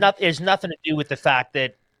 it has nothing to do with the fact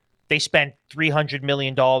that they spent $300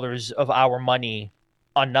 million of our money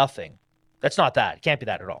on nothing. That's not that. It can't be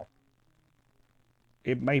that at all.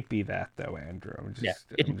 It might be that, though, Andrew.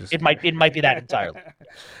 It might be that entirely.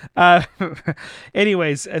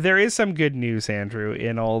 Anyways, there is some good news, Andrew,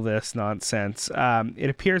 in all this nonsense. It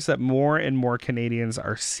appears that more and more Canadians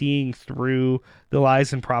are seeing through the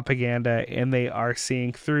lies and propaganda, and they are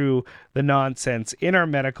seeing through the nonsense in our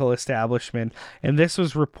medical establishment. And this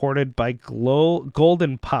was reported by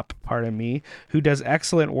Golden Pup, who does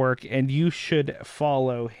excellent work, and you should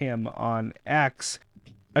follow him on X.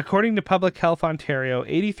 According to Public Health Ontario,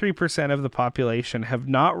 83% of the population have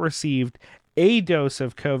not received a dose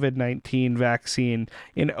of COVID-19 vaccine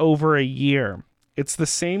in over a year. It's the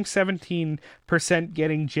same 17%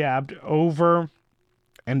 getting jabbed over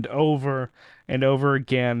and over and over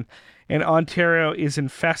again. And Ontario is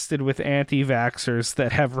infested with anti-vaxxers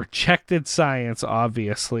that have rejected science,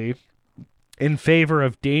 obviously, in favor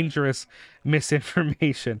of dangerous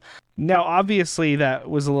misinformation. Now, obviously, that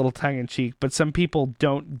was a little tongue-in-cheek, but some people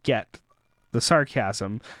don't get the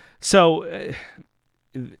sarcasm. So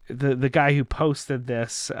the guy who posted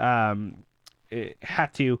this had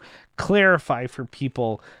to clarify for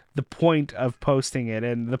people the point of posting it.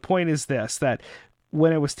 And the point is this, that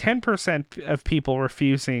when it was 10% of people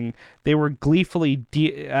refusing, they were gleefully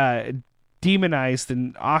demonized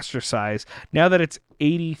and ostracized. Now that it's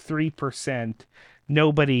 83%,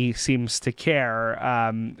 nobody seems to care.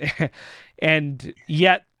 And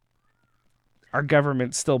yet our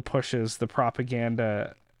government still pushes the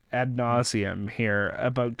propaganda ad nauseum here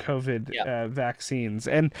about COVID vaccines.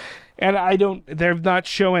 And they've not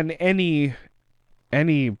shown any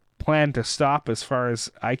plan to stop, as far as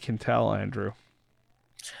I can tell, Andrew.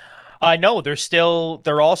 No,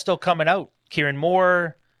 they're all still coming out. Kieran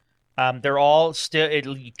Moore, they're all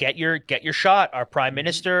still, get your shot. Our prime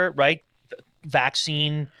minister, right?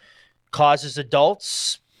 Vaccine causes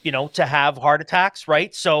adults, to have heart attacks,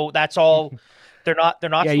 right? So that's all. They're not.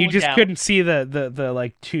 Yeah, you just couldn't see the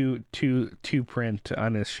like two print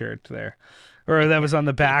on his shirt there, or that was on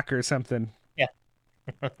the back or something. Yeah,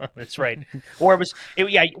 that's right. Or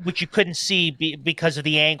which you couldn't see because of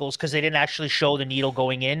the angles, because they didn't actually show the needle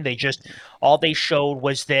going in. All they showed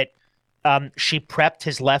was that she prepped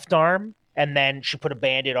his left arm, and then she put a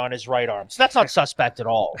Band-Aid on his right arm. So that's not suspect at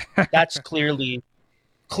all. That's clearly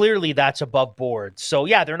that's above board. So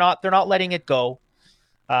yeah, they're not letting it go.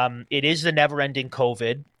 It is the never-ending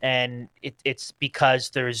COVID, and it's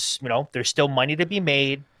because there's still money to be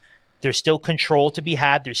made, there's still control to be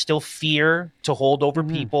had, there's still fear to hold over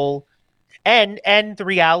people, and the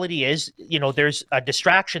reality is, there's a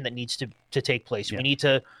distraction that needs to take place. Yeah. We need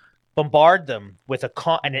to bombard them with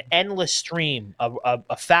an endless stream of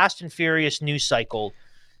a fast and furious news cycle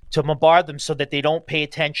to bombard them so that they don't pay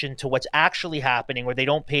attention to what's actually happening, or they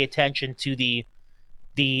don't pay attention to the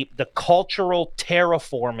cultural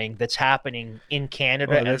terraforming that's happening in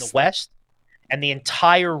Canada and the West, and the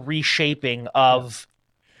entire reshaping of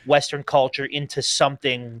Western culture into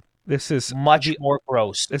something much more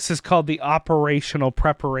gross. This is called the operational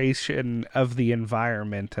preparation of the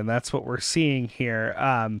environment, and that's what we're seeing here.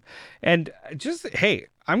 And just, hey,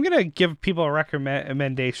 I'm going to give people a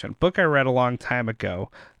recommendation. Book I read a long time ago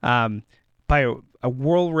by a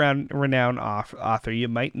world-renowned author. You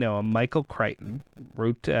might know him, Michael Crichton,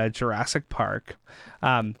 wrote Jurassic Park.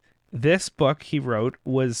 This book he wrote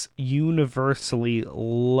was universally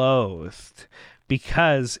loathed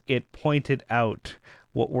because it pointed out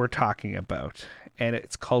what we're talking about, and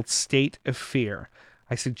it's called State of Fear.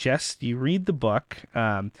 I suggest you read the book,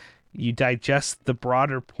 you digest the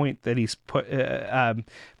broader point that he's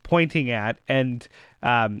pointing at, and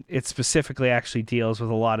it specifically actually deals with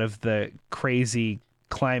a lot of the crazy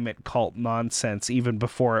climate cult nonsense even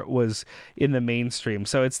before it was in the mainstream.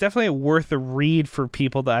 So it's definitely worth a read for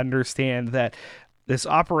people to understand that this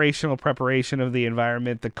operational preparation of the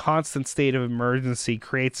environment, the constant state of emergency,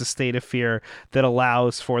 creates a state of fear that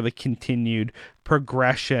allows for the continued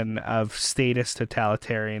progression of statist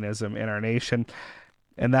totalitarianism in our nation.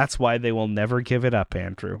 And that's why they will never give it up,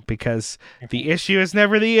 Andrew, because the issue is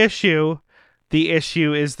never the issue. The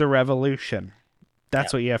issue is the revolution.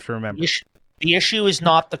 That's what you have to remember. The issue is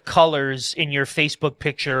not the colors in your Facebook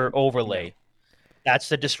picture overlay. That's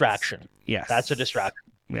the distraction. Yes. That's a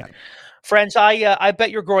distraction. Yeah. Friends, I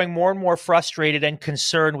bet you're growing more and more frustrated and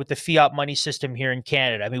concerned with the fiat money system here in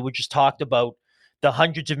Canada. I mean, we just talked about the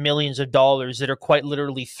hundreds of millions of dollars that are quite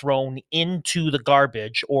literally thrown into the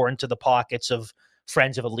garbage or into the pockets of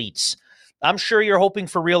friends of elites. I'm sure you're hoping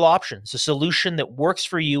for real options, a solution that works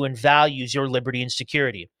for you and values your liberty and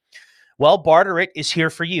security. Well, Barter It is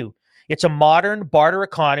here for you. It's a modern barter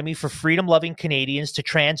economy for freedom-loving Canadians to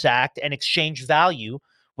transact and exchange value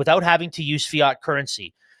without having to use fiat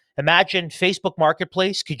currency. Imagine Facebook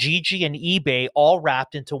Marketplace, Kijiji, and eBay all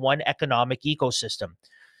wrapped into one economic ecosystem.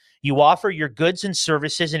 You offer your goods and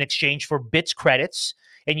services in exchange for bits credits,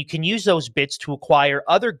 and you can use those bits to acquire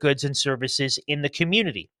other goods and services in the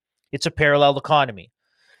community. It's a parallel economy.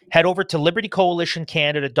 Head over to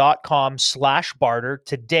libertycoalitioncanada.com/barter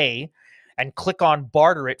today and click on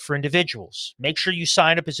Barter It for individuals. Make sure you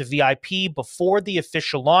sign up as a VIP before the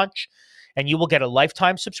official launch, and you will get a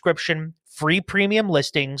lifetime subscription, free premium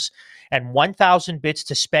listings, and 1,000 bits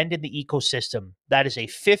to spend in the ecosystem. That is a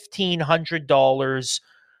 $1,500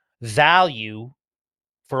 value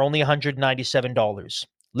for only $197.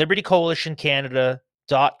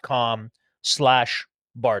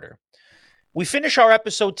 libertycoalitioncanada.com/barter. We finish our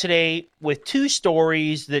episode today with two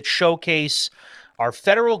stories that showcase our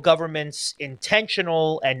federal government's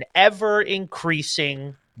intentional and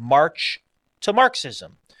ever-increasing march to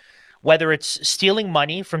Marxism. Whether it's stealing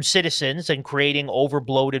money from citizens and creating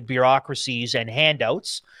over-bloated bureaucracies and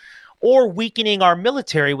handouts, or weakening our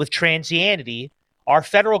military with transianity, our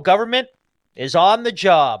federal government is on the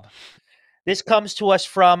job. This comes to us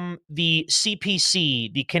from the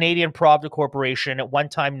CPC, the Canadian Provident Corporation, at one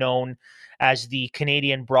time known as the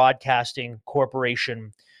Canadian Broadcasting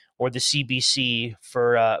Corporation, or the CBC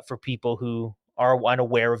for people who are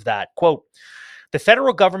unaware of that. Quote, the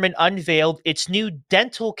federal government unveiled its new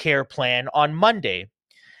dental care plan on Monday,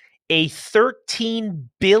 a $13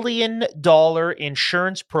 billion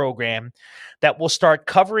insurance program that will start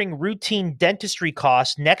covering routine dentistry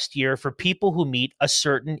costs next year for people who meet a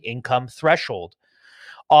certain income threshold.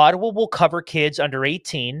 Ottawa will cover kids under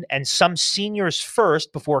 18 and some seniors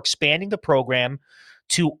first before expanding the program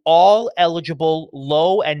to all eligible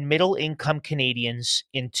low and middle income Canadians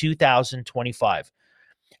in 2025.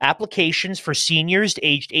 Applications for seniors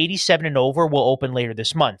aged 87 and over will open later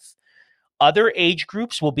this month. Other age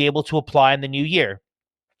groups will be able to apply in the new year.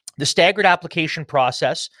 The staggered application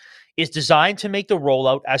process is designed to make the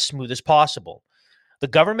rollout as smooth as possible. The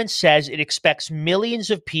government says it expects millions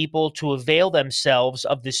of people to avail themselves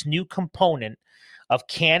of this new component of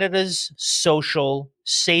Canada's social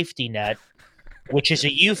safety net, which is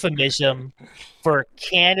a euphemism for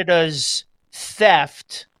Canada's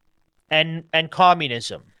theft and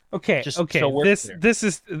communism. Okay, Just okay. so we're clear. This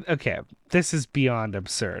is beyond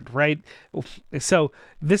absurd, right? So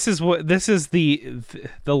this is the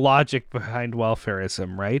logic behind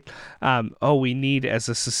welfarism, right? We need as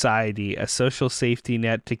a society a social safety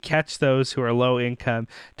net to catch those who are low income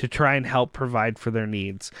to try and help provide for their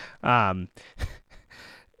needs.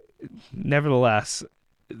 Nevertheless,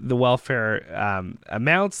 the welfare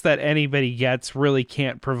amounts that anybody gets really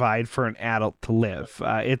can't provide for an adult to live.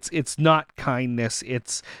 It's not kindness;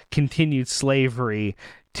 it's continued slavery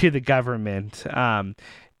to the government.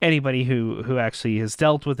 Anybody who actually has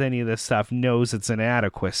dealt with any of this stuff knows it's an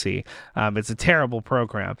inadequacy. It's a terrible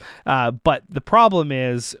program. But the problem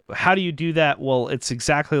is, how do you do that? Well, it's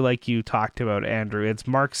exactly like you talked about, Andrew. It's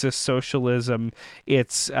Marxist socialism.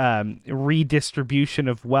 It's redistribution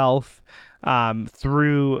of wealth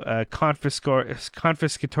through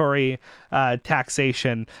confiscatory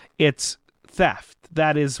taxation. It's theft.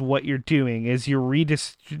 That is what you're doing, is you're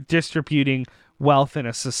redistributing wealth in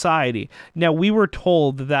a society. Now, we were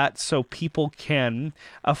told that so people can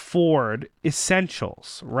afford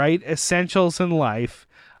essentials, right? Essentials in life,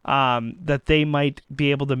 that they might be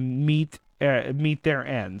able to meet their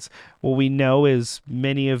ends. What we know is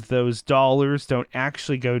many of those dollars don't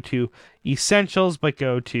actually go to essentials, but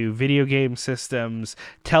go to video game systems,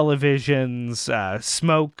 televisions,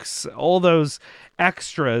 smokes, all those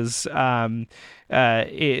extras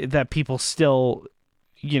that people still,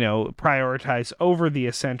 prioritize over the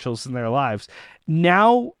essentials in their lives.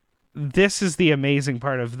 Now, this is the amazing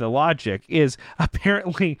part of the logic, is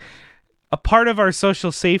apparently a part of our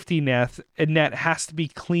social safety net has to be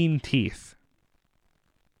clean teeth.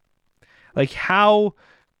 Like, how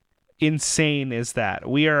insane is that?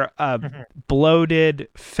 We are a bloated,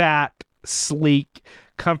 fat, sleek,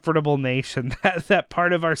 comfortable nation. That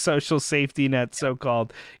part of our social safety net,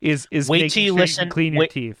 so-called, is Wait making till you sure listen. you can clean your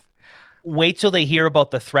teeth. Wait till they hear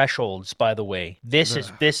about the thresholds, by the way. This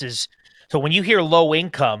is so when you hear low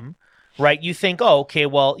income, right, you think, oh, okay,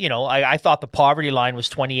 well, I thought the poverty line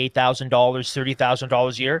was $28,000,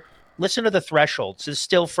 $30,000 a year. Listen to the thresholds. This is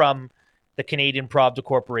still from the Canadian Pravda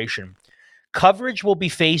Corporation. Coverage will be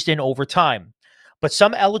phased in over time, but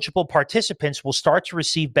some eligible participants will start to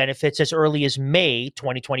receive benefits as early as May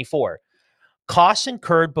 2024. Costs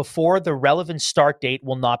incurred before the relevant start date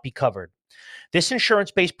will not be covered. This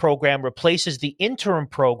insurance-based program replaces the interim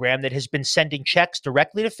program that has been sending checks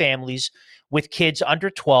directly to families with kids under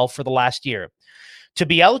 12 for the last year. To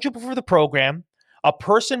be eligible for the program, a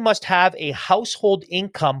person must have a household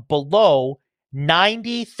income below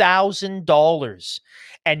 $90,000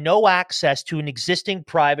 and no access to an existing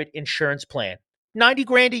private insurance plan.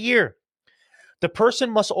 $90,000 a year. The person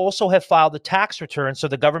must also have filed a tax return so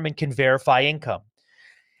the government can verify income.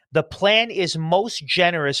 The plan is most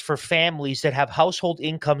generous for families that have household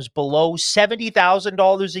incomes below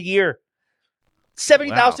 $70,000 a year.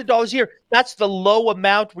 $70,000 a year. That's the low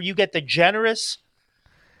amount where you get the generous.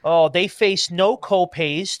 Oh, they face no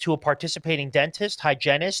co-pays to a participating dentist,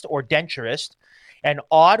 hygienist, or denturist, and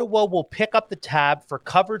Ottawa will pick up the tab for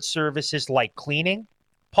covered services like cleaning,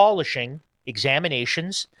 polishing,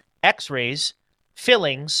 examinations, x-rays,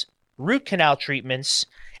 fillings, root canal treatments,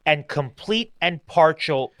 and complete and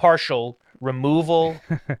partial removal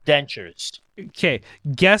dentures. Okay,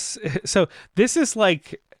 so this is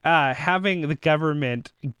like having the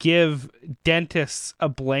government give dentists a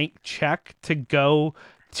blank check to go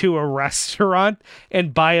to a restaurant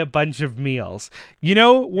and buy a bunch of meals. You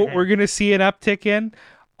know what we're going to see an uptick in?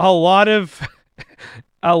 A lot of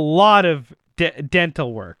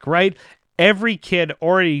dental work, right? Every kid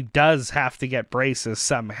already does have to get braces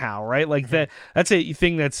somehow, right? Like that's a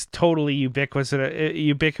thing that's totally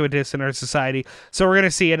ubiquitous in our society. So we're going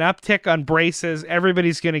to see an uptick on braces.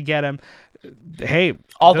 Everybody's going to get them. Hey,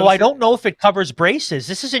 although I don't know if it covers braces.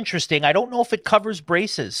 This is interesting. I don't know if it covers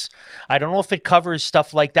braces. I don't know if it covers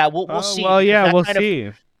stuff like that. We'll see. Well, yeah, we'll see.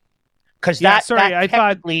 Because that's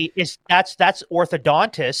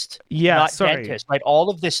orthodontist, not dentist. Right? All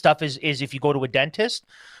of this stuff is if you go to a dentist,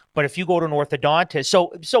 but if you go to an orthodontist,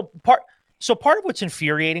 so part of what's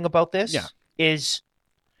infuriating about this is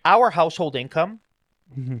our household income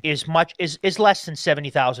is less than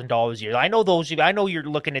 $70,000 a year. I know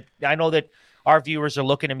that our viewers are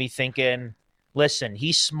looking at me thinking, listen,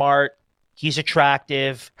 he's smart, he's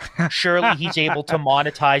attractive, surely he's able to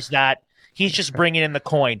monetize that. He's just bringing in the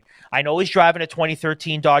coin. I know he's driving a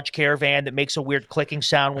 2013 Dodge Caravan that makes a weird clicking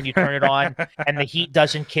sound when you turn it on and the heat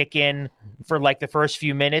doesn't kick in for like the first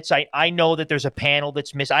few minutes. I know that there's a panel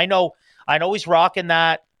that's missing. I know he's rocking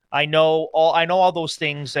that. I know all those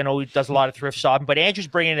things. I know he does a lot of thrift shopping, but Andrew's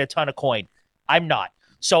bringing in a ton of coin. I'm not.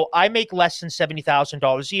 So I make less than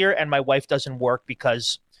 $70,000 a year, and my wife doesn't work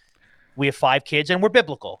because We have 5 kids, and we're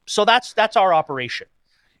biblical. So that's our operation.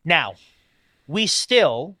 Now, we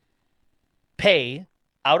still pay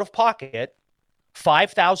out of pocket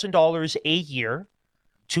 $5,000 a year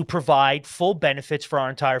to provide full benefits for our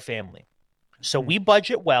entire family. So we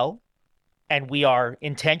budget well, and we are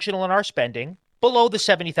intentional in our spending below the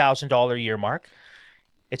 $70,000 a year mark.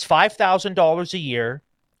 It's $5,000 a year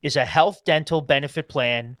is a health dental benefit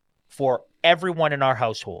plan for everyone in our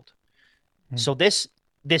household. So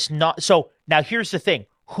so now here's the thing.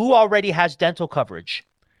 Who already has dental coverage?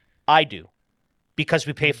 I do, because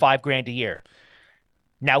we pay $5,000 a year.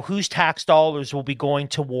 Now, whose tax dollars will be going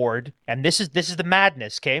toward, and this is the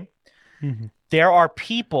madness, okay? There are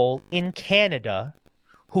people in Canada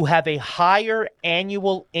who have a higher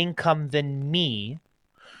annual income than me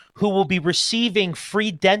who will be receiving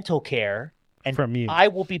free dental care, and from you. I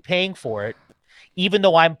will be paying for it, even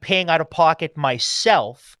though I'm paying out of pocket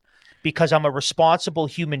myself, because I'm a responsible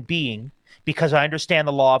human being, because I understand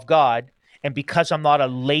the law of God, and because I'm not a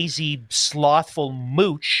lazy, slothful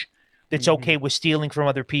mooch that's okay with stealing from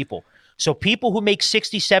other people. So people who make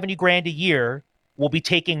 60, 70 grand a year will be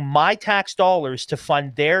taking my tax dollars to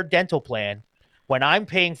fund their dental plan when I'm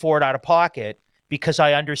paying for it out of pocket, because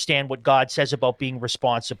I understand what God says about being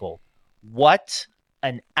responsible. What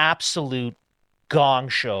an absolute gong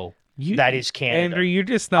show that is Canada. Andrew, you're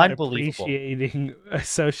just not Unbelievable. appreciating a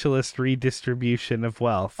socialist redistribution of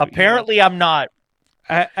wealth. Apparently, I'm not.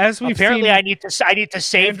 As we've Apparently, seen, I need to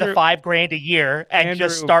save the $5,000 a year and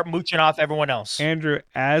just start mooching off everyone else. Andrew,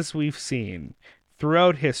 as we've seen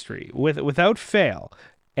throughout history, without fail,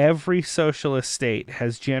 every socialist state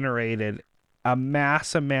has generated a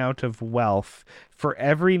mass amount of wealth for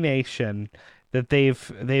every nation that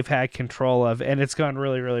they've had control of, and it's gone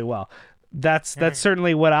really, really well. That's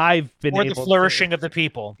certainly what I've been able to... Or the flourishing of the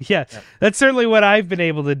people. Yeah, that's certainly what I've been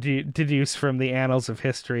able to deduce from the annals of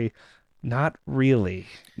history. Not really.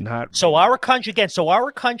 So our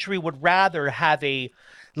country would rather have a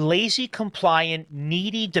lazy, compliant,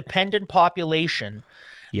 needy, dependent population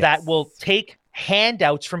that will take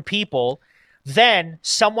handouts from people than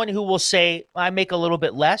someone who will say, I make a little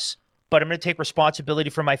bit less, but I'm going to take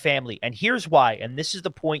responsibility for my family. And here's why, and this is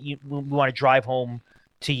the point we want to drive home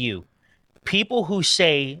to you. People who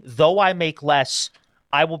say, though I make less,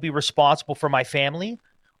 I will be responsible for my family,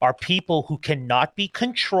 are people who cannot be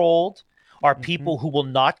controlled, are people who will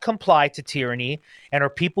not comply to tyranny, and are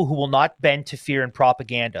people who will not bend to fear and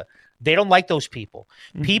propaganda. They don't like those people.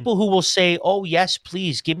 People who will say, oh, yes,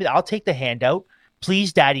 please, give me, I'll take the handout.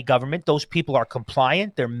 Please, daddy government. Those people are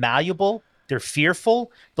compliant. They're malleable. They're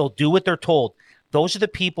fearful. They'll do what they're told. Those are the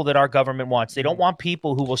people that our government wants. They don't want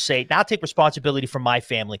people who will say, now take responsibility for my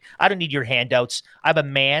family. I don't need your handouts. I'm a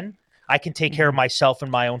man. I can take care of myself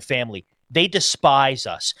and my own family. They despise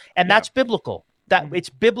us. And that's biblical. It's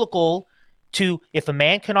biblical to, if a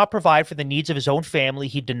man cannot provide for the needs of his own family,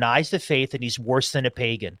 he denies the faith and he's worse than a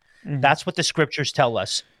pagan. That's what the scriptures tell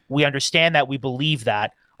us. We understand that. We believe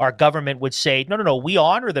that. Our government would say, no, we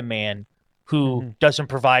honor the man who doesn't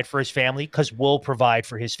provide for his family because we'll provide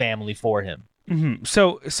for his family for him.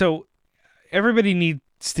 So everybody needs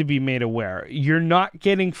to be made aware. You're not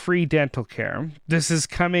getting free dental care. This is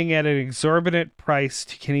coming at an exorbitant price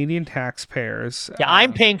to Canadian taxpayers. Yeah,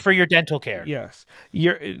 I'm paying for your dental care. Yes.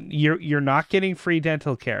 You're not getting free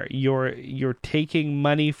dental care. You're taking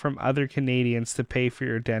money from other Canadians to pay for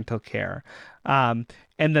your dental care. And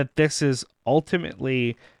that this is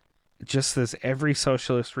ultimately, just as every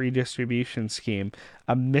socialist redistribution scheme,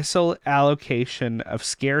 a misallocation of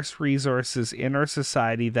scarce resources in our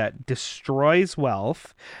society that destroys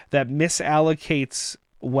wealth, that misallocates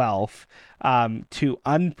wealth to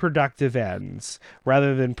unproductive ends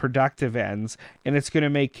rather than productive ends, and it's going to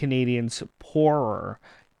make Canadians poorer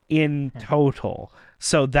in total.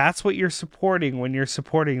 So that's what you're supporting when you're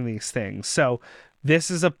supporting these things. So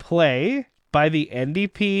this is a play by the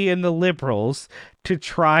NDP and the Liberals to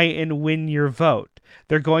try and win your vote.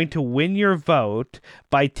 They're going to win your vote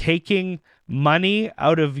by taking money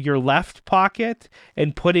out of your left pocket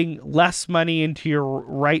and putting less money into your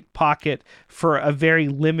right pocket for a very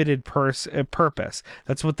limited purpose.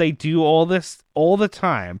 That's what they do all the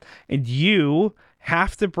time. And you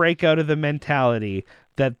have to break out of the mentality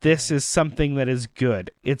that this is something that is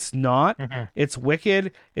good. It's not. It's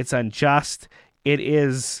wicked. It's unjust. It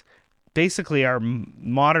is basically our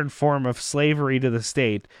modern form of slavery to the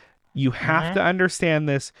state. You have to understand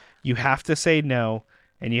this. You have to say no.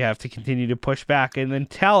 and you have to continue to push back and then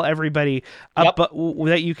tell everybody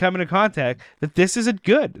that you come into contact that this isn't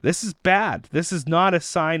good. This is bad. This is not a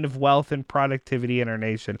sign of wealth and productivity in our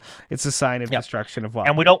nation. It's a sign of destruction of wealth.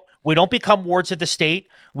 And we don't become wards of the state.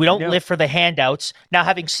 We don't live for the handouts. Now,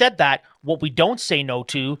 having said that, what we don't say no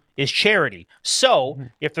to is charity. So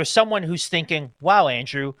if there's someone who's thinking, wow,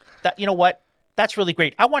 Andrew, that, you know what? That's really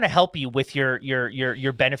great. I want to help you with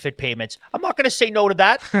your benefit payments. I'm not going to say no to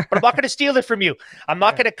that, but I'm not going to steal it from you. I'm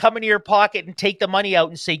not going to come into your pocket and take the money out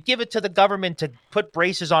and say, give it to the government to put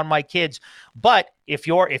braces on my kids. But if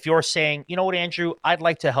you're saying, you know what, Andrew, I'd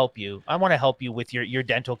like to help you. I want to help you with your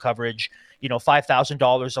dental coverage.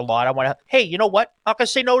 $5,000 a lot. I want to, hey, you know what? I'm not going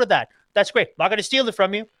to say no to that. That's great. I'm not going to steal it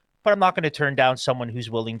from you, but I'm not going to turn down someone who's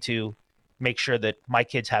willing to make sure that my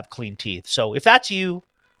kids have clean teeth. So if that's you,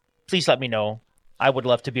 please let me know. I would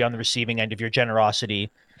love to be on the receiving end of your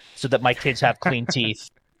generosity so that my kids have clean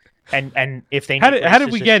teeth. And if they need how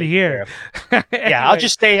did we get here? Yeah, I'll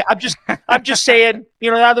just say I'm just saying,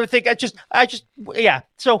 another thing. Yeah.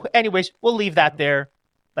 So anyways, we'll leave that there.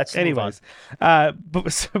 Let's move on.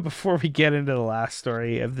 But so before we get into the last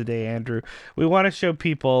story of the day, Andrew, we want to show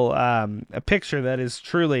people a picture that is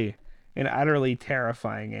truly and utterly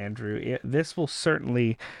terrifying, Andrew. This will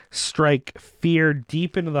certainly strike fear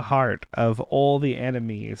deep into the heart of all the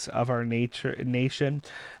enemies of our nation.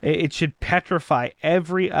 It should petrify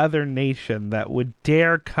every other nation that would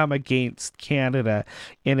dare come against Canada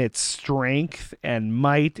in its strength and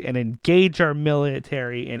might and engage our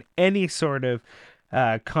military in any sort of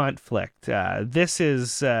conflict. This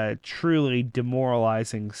is truly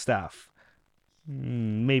demoralizing stuff.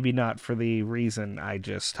 Maybe not for the reason I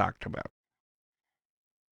just talked about.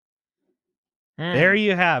 There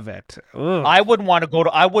you have it. Ugh. I wouldn't want to go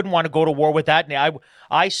to war with that.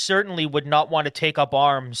 I certainly would not want to take up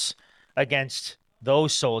arms against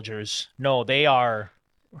those soldiers. No, they are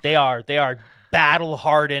battle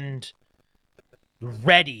hardened,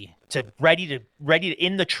 ready to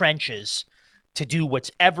in the trenches to do what's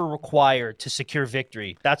ever required to secure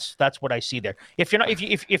victory. That's what I see there. If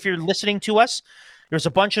you're listening to us, there's a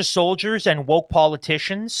bunch of soldiers and woke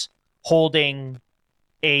politicians holding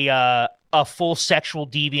a full sexual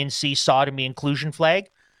deviancy, sodomy, inclusion flag,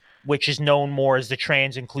 which is known more as the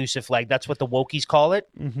trans inclusive flag. That's what the wokies call it.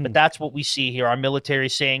 Mm-hmm. But that's what we see here. Our military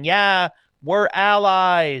saying, "Yeah, we're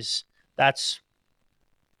allies." That's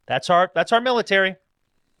our military.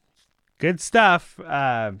 Good stuff.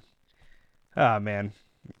 Oh man,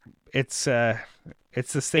 it's the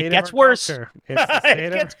state. It gets worse.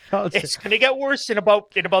 It's going to get worse in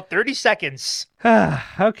about 30 seconds.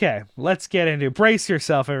 Okay, let's get into it. Brace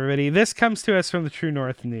yourself, everybody. This comes to us from the True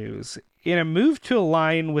North News. In a move to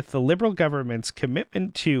align with the Liberal government's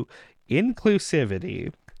commitment to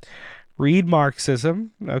inclusivity, read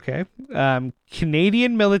Marxism. Okay,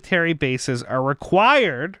 Canadian military bases are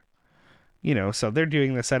required. So they're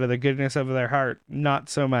doing this out of the goodness of their heart, not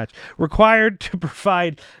so much. Required to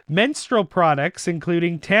provide menstrual products,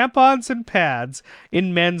 including tampons and pads,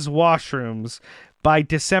 in men's washrooms by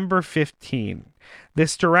December 15.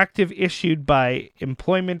 This directive, issued by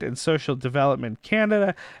Employment and Social Development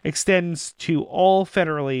Canada, extends to all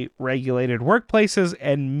federally regulated workplaces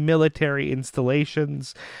and military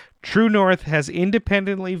installations. True North has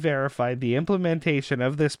independently verified the implementation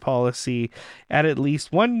of this policy at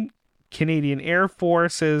least one Canadian Air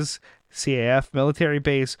Force's CAF military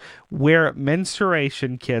base, where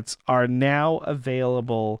menstruation kits are now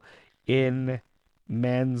available in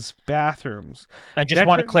men's bathrooms. I just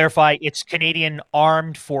want to clarify, it's Canadian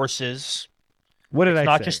Armed Forces. What did I say? It's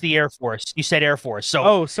not just the Air Force. You said Air Force.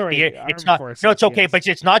 So sorry. It's not. Forces, no, it's okay. Yes. But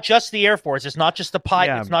it's not just the Air Force. It's not just the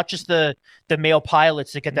pilot. It's not just the male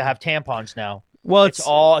pilots that get to have tampons now. Well, it's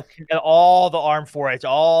all the armed forces, it's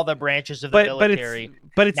all the branches of the military.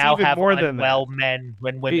 But it's now even have more than that. Men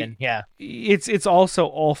and women. It's also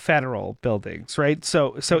all federal buildings, right?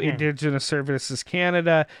 So Indigenous Services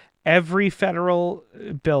Canada, every federal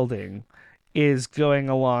building is going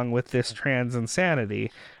along with this trans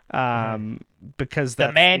insanity, because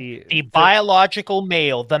that's the biological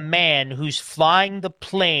male, the man who's flying the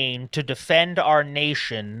plane to defend our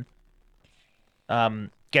nation,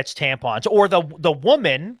 gets tampons, or the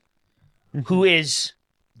woman who is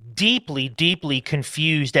deeply, deeply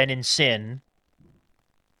confused and in sin,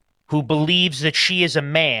 who believes that she is a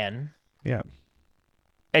man. Yeah.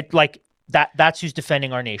 That's who's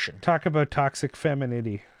defending our nation. Talk about toxic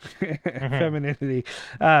femininity. Femininity.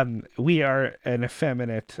 We are an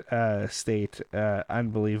effeminate state,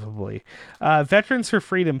 unbelievably. Veterans for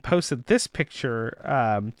Freedom posted this picture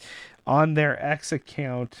on their X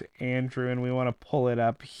account, Andrew, and we want to pull it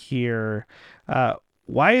up here.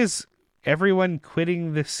 Why is everyone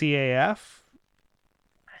quitting the CAF?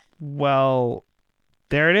 Well,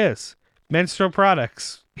 there it is. Menstrual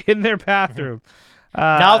products in their bathroom.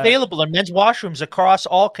 Now available in men's washrooms across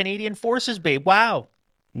all Canadian forces, babe. Wow.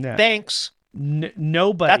 Yeah. Thanks.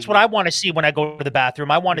 Nobody. That's what I want to see when I go to the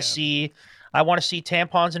bathroom. I want to see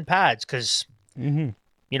tampons and pads because,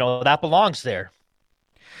 that belongs there.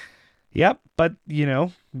 Yep. But,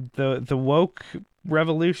 the woke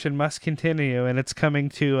revolution must continue, and it's coming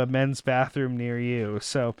to a men's bathroom near you.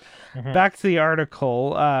 So back to the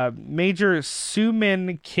article. Major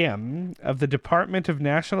Soo-Min Kim of the Department of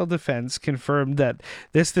National Defense confirmed that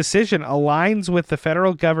this decision aligns with the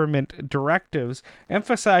federal government directives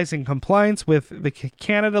emphasizing compliance with the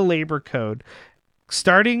Canada Labor Code.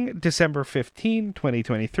 Starting December 15,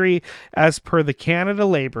 2023, as per the Canada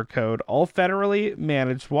Labor Code, all federally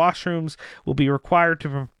managed washrooms will be required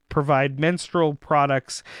to provide menstrual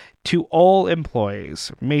products to all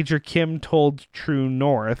employees. Major Kim told True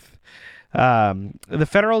North. The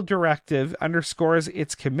federal directive underscores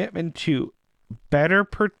its commitment to better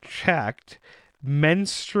protect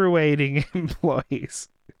menstruating employees.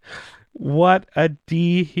 What a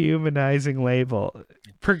dehumanizing label.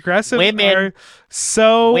 Progressives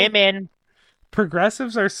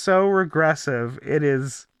are so regressive. It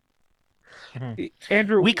is.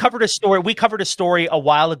 Andrew, we covered a story a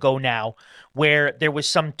while ago now where there was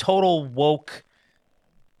some total woke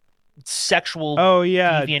sexual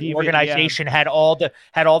deviant organization had all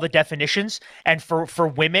the definitions, and for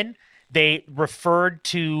women they referred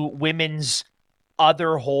to women's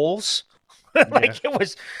other holes. It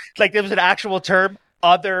was like there was an actual term,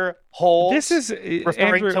 other holes. This is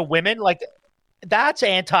referring to women. Like, that's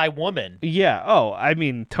anti-woman. Yeah. Oh, I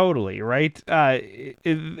mean, totally, right?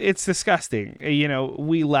 It's disgusting.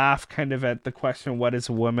 We laugh kind of at the question, what is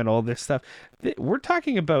a woman, all this stuff. We're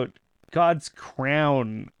talking about God's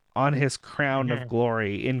crown on his crown of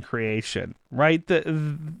glory in creation, right?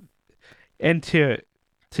 And to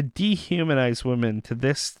dehumanize women to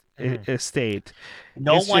this estate.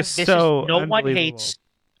 No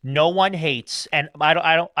one hates, and I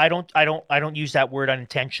don't use that word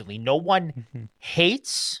unintentionally. No one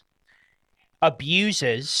hates,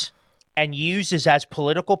 abuses, and uses as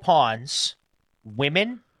political pawns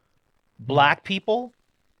women, black people,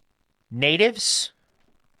 natives,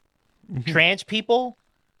 trans people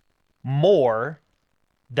more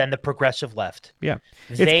than the progressive left. Yeah,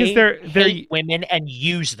 they hate women and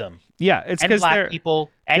use them. Yeah, it's because black people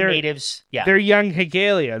and natives. Yeah, they're young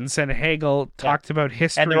Hegelians, and Hegel talked about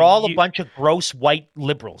history, and they're all a bunch of gross white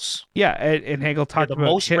liberals. Yeah, and Hegel talked about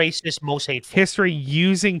most racist, most hateful history,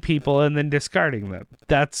 using people and then discarding them.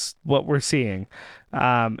 That's what we're seeing.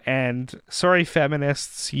 And sorry,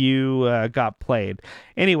 feminists, you got played.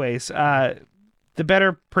 Anyways, the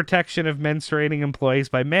better protection of menstruating employees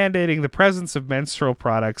by mandating the presence of menstrual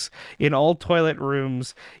products in all toilet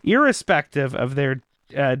rooms, irrespective of their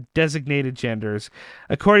designated genders.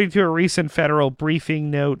 According to a recent federal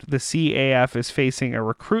briefing note, the CAF is facing a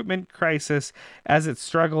recruitment crisis as it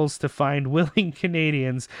struggles to find willing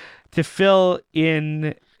Canadians to fill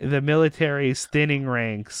in the military's thinning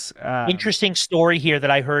ranks. Interesting story here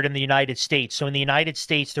that I heard in the United States. So in the United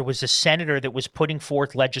States, there was a senator that was putting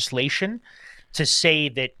forth legislation to say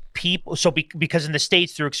that people, because in the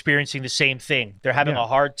States, they're experiencing the same thing. They're having a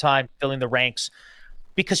hard time filling the ranks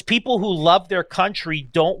because people who love their country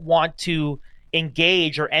don't want to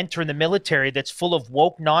engage or enter in the military that's full of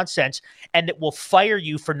woke nonsense and that will fire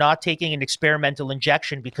you for not taking an experimental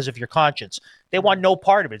injection because of your conscience. They want no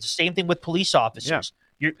part of it. It's the same thing with police officers.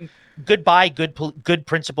 Yeah. Goodbye, good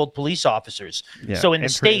principled police officers. Yeah. So in the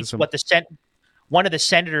States, one of the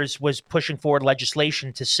senators was pushing forward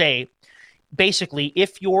legislation to say, basically,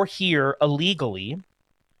 if you're here illegally,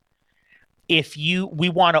 we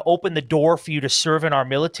want to open the door for you to serve in our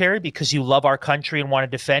military because you love our country and want to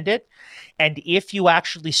defend it. And if you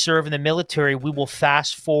actually serve in the military, we will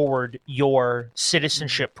fast forward your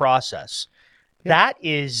citizenship process. Yeah. That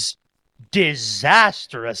is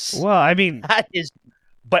disastrous. Well, I mean, that is,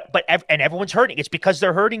 and everyone's hurting. It's because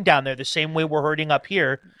they're hurting down there the same way we're hurting up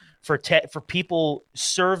here for people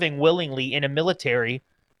serving willingly in a military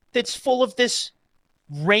that's full of this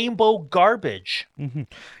rainbow garbage. Mm-hmm.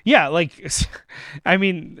 Yeah, I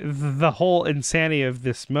mean, the whole insanity of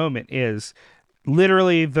this moment is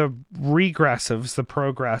literally the regressives, the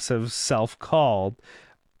progressives, self-called,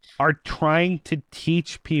 are trying to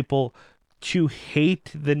teach people to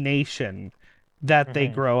hate the nation that they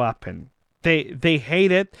grow up in. They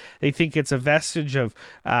hate it. They think it's a vestige of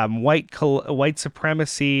white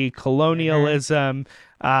supremacy, colonialism,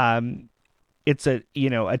 it's a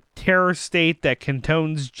terror state that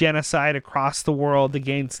condones genocide across the world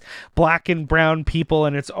against black and brown people,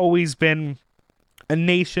 and it's always been a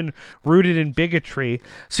nation rooted in bigotry.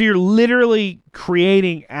 So you're literally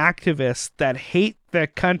creating activists that hate the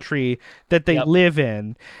country that they live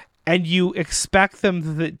in, and you expect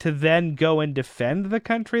them to then go and defend the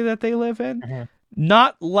country that they live in? Mm-hmm.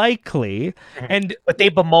 Not likely. Mm-hmm. But they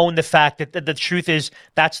bemoan the fact that the truth is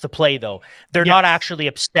that's the play, though. They're not actually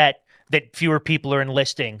upset that fewer people are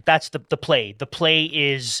enlisting. That's the play. The play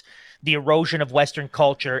is the erosion of Western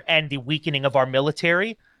culture and the weakening of our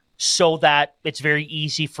military, so that it's very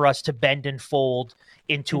easy for us to bend and fold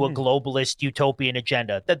into a globalist utopian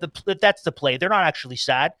agenda. That's the play. They're not actually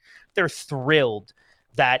sad. They're thrilled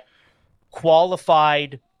that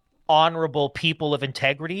qualified, honorable people of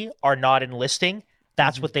integrity are not enlisting.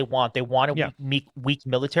 That's what they want. They want a weak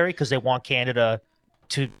military because they want Canada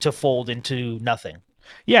to fold into nothing.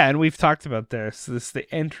 Yeah, and we've talked about this. This is the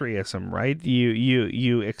entryism, right?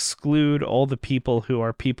 You exclude all the people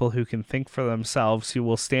who can think for themselves, who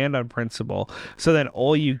will stand on principle. So then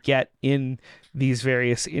all you get in these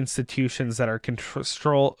various institutions that are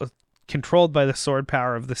controlled by the sword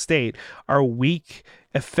power of the state are weak,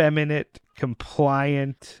 effeminate,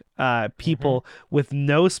 compliant people with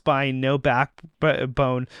no spine, no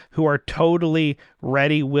backbone, who are totally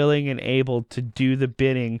ready, willing, and able to do the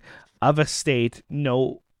bidding of a state,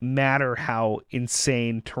 no matter how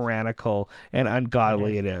insane, tyrannical, and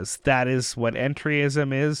ungodly it is. That is what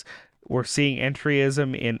entryism is. We're seeing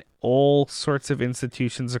entryism in all sorts of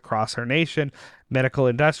institutions across our nation, medical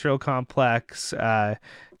industrial complex,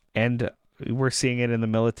 and we're seeing it in the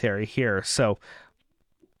military here. So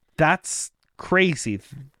that's crazy.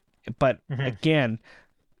 But again,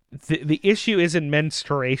 the issue isn't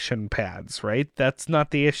menstruation pads, right? That's not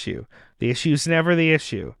the issue. The issue is never the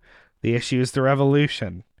issue. The issue is the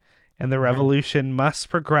revolution, and the revolution must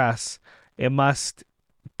progress. It must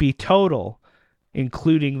be total,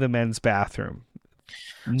 including the men's bathroom.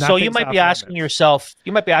 So you might be asking yourself,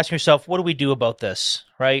 what do we do about this,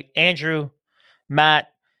 right? Andrew,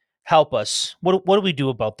 Matt, help us. What do we do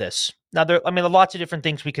about this? Now, there are lots of different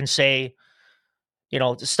things we can say.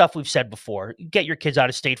 The stuff we've said before. Get your kids out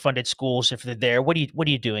of state-funded schools if they're there. What are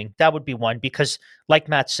you doing? That would be one, because like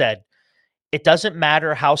Matt said, it doesn't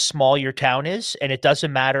matter how small your town is, and it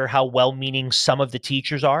doesn't matter how well-meaning some of the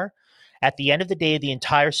teachers are. At the end of the day, the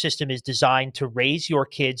entire system is designed to raise your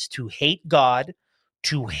kids to hate God,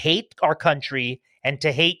 to hate our country, and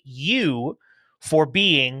to hate you for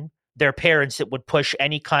being their parents that would push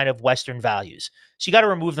any kind of Western values. So you got to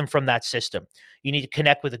remove them from that system. You need to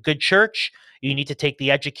connect with a good church. You need to take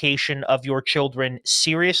the education of your children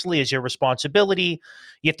seriously as your responsibility.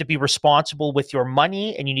 You have to be responsible with your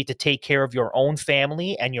money, and you need to take care of your own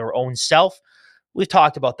family and your own self. We've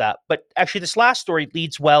talked about that. But actually, this last story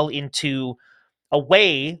leads well into a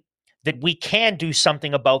way that we can do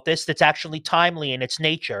something about this that's actually timely in its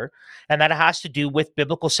nature, and that has to do with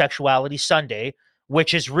Biblical Sexuality Sunday,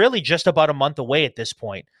 which is really just about a month away at this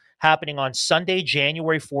point, happening on Sunday,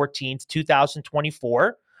 January 14th,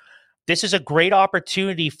 2024. This is a great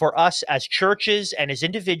opportunity for us as churches and as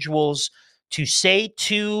individuals to say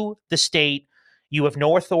to the state, you have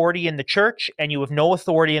no authority in the church and you have no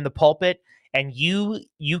authority in the pulpit, and you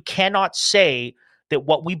cannot say that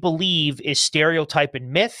what we believe is stereotype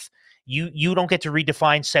and myth. You don't get to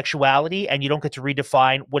redefine sexuality, and you don't get to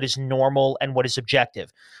redefine what is normal and what is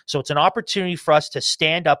objective. So it's an opportunity for us to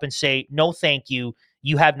stand up and say, no, thank you.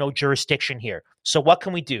 You have no jurisdiction here. So what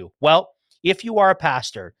can we do? Well, if you are a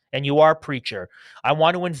pastor and you are a preacher, I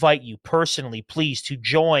want to invite you personally, please, to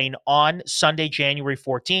join on Sunday, January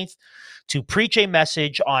 14th, to preach a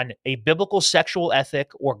message on a biblical sexual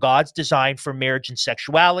ethic or God's design for marriage and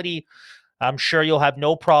sexuality. I'm sure you'll have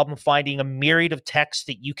no problem finding a myriad of texts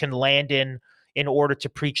that you can land in order to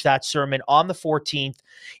preach that sermon on the 14th.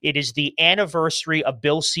 It is the anniversary of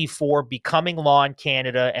Bill C-4 becoming law in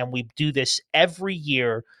Canada, and we do this every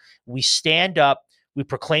year. We stand up, we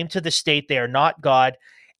proclaim to the state they are not God,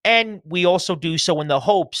 and we also do so in the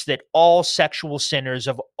hopes that all sexual sinners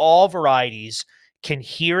of all varieties can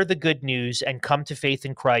hear the good news and come to faith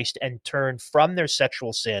in Christ and turn from their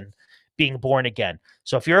sexual sin, being born again.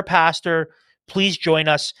 So if you're a pastor, please join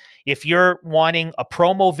us. If you're wanting a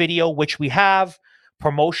promo video, which we have,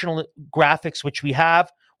 promotional graphics, which we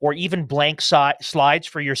have, or even blank slides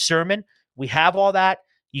for your sermon, we have all that.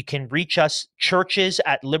 You can reach us,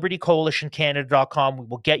 churches@libertycoalitioncanada.com. We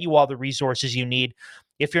will get you all the resources you need.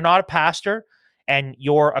 If you're not a pastor and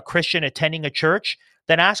you're a Christian attending a church,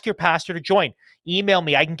 then ask your pastor to join. Email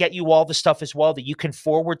me. I can get you all the stuff as well that you can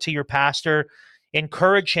forward to your pastor.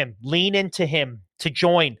 Encourage him, lean into him to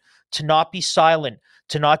join. to not be silent,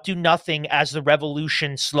 to not do nothing as the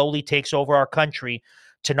revolution slowly takes over our country,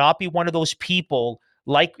 to not be one of those people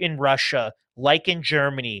like in Russia, like in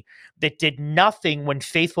Germany, that did nothing when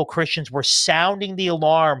faithful Christians were sounding the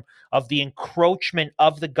alarm of the encroachment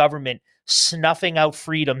of the government, snuffing out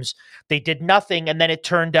freedoms. They did nothing, and then it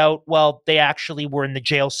turned out, well, they actually were in the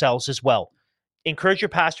jail cells as well. Encourage your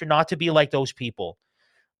pastor not to be like those people,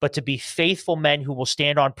 but to be faithful men who will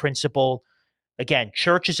stand on principle. Again,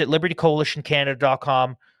 church is at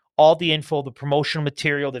libertycoalitioncanada.com. All the info, the promotional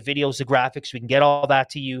material, the videos, the graphics, we can get all that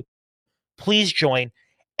to you. Please join.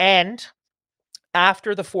 And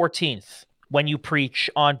after the 14th, when you preach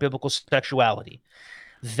on biblical sexuality,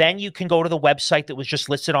 then you can go to the website that was just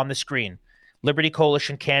listed on the screen,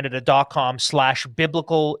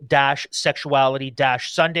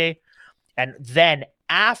 libertycoalitioncanada.com/biblical-sexuality-Sunday. And then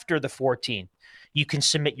after the 14th, you can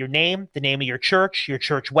submit your name, the name of your church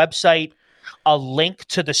website, a link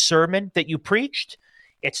to the sermon that you preached.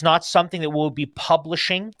 It's not something that we'll be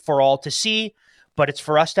publishing for all to see, but it's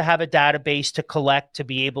for us to have a database to collect, to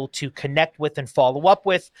be able to connect with and follow up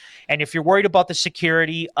with. And if you're worried about the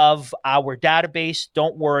security of our database,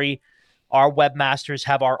 don't worry. Our webmasters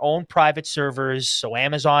have our own private servers, so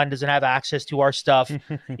Amazon doesn't have access to our stuff.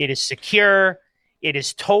 It is secure. It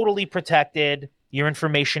is totally protected. Your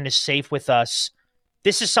information is safe with us.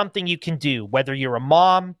 This is something you can do, whether you're a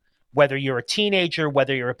mom, whether you're a teenager,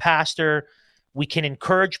 whether you're a pastor. We can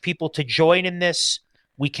encourage people to join in this.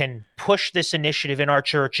 We can push this initiative in our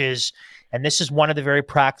churches. And this is one of the very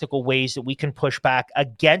practical ways that we can push back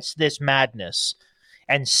against this madness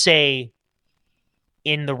and say,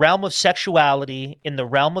 in the realm of sexuality, in the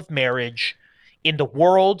realm of marriage, in the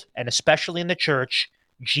world, and especially in the church,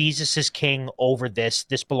 Jesus is king over this.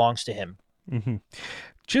 This belongs to him. Mm-hmm.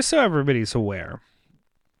 Just so everybody's aware,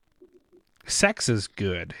 sex is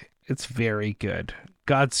good. It's very good.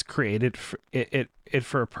 God's created it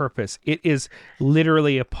for a purpose. It is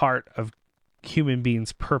literally a part of human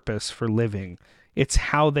beings' purpose for living. It's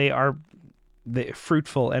how they are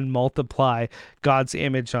fruitful and multiply God's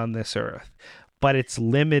image on this earth. But it's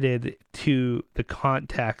limited to the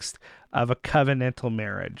context of a covenantal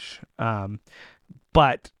marriage.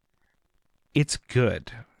 But it's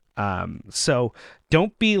good. So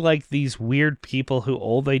don't be like these weird people who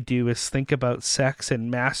all they do is think about sex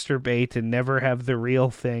and masturbate and never have the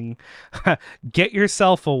real thing. Get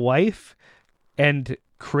yourself a wife and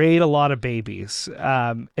create a lot of babies.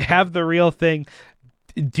 Have the real thing.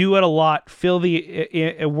 Do it a lot. Fill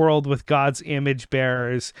the world with God's image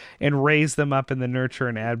bearers and raise them up in the nurture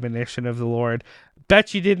and admonition of the Lord.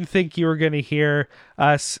 Bet you didn't think you were going to hear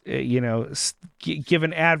us, give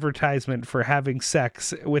an advertisement for having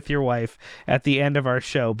sex with your wife at the end of our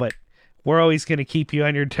show, but we're always going to keep you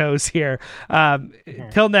on your toes here.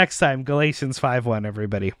 Till next time, Galatians 5:1,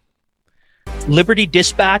 everybody. Liberty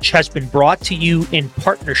Dispatch has been brought to you in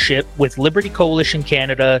partnership with Liberty Coalition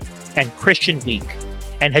Canada and Christian Week,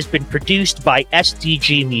 and has been produced by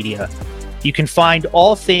SDG Media. You can find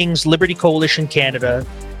all things Liberty Coalition Canada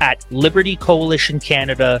at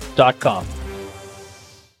libertycoalitioncanada.com.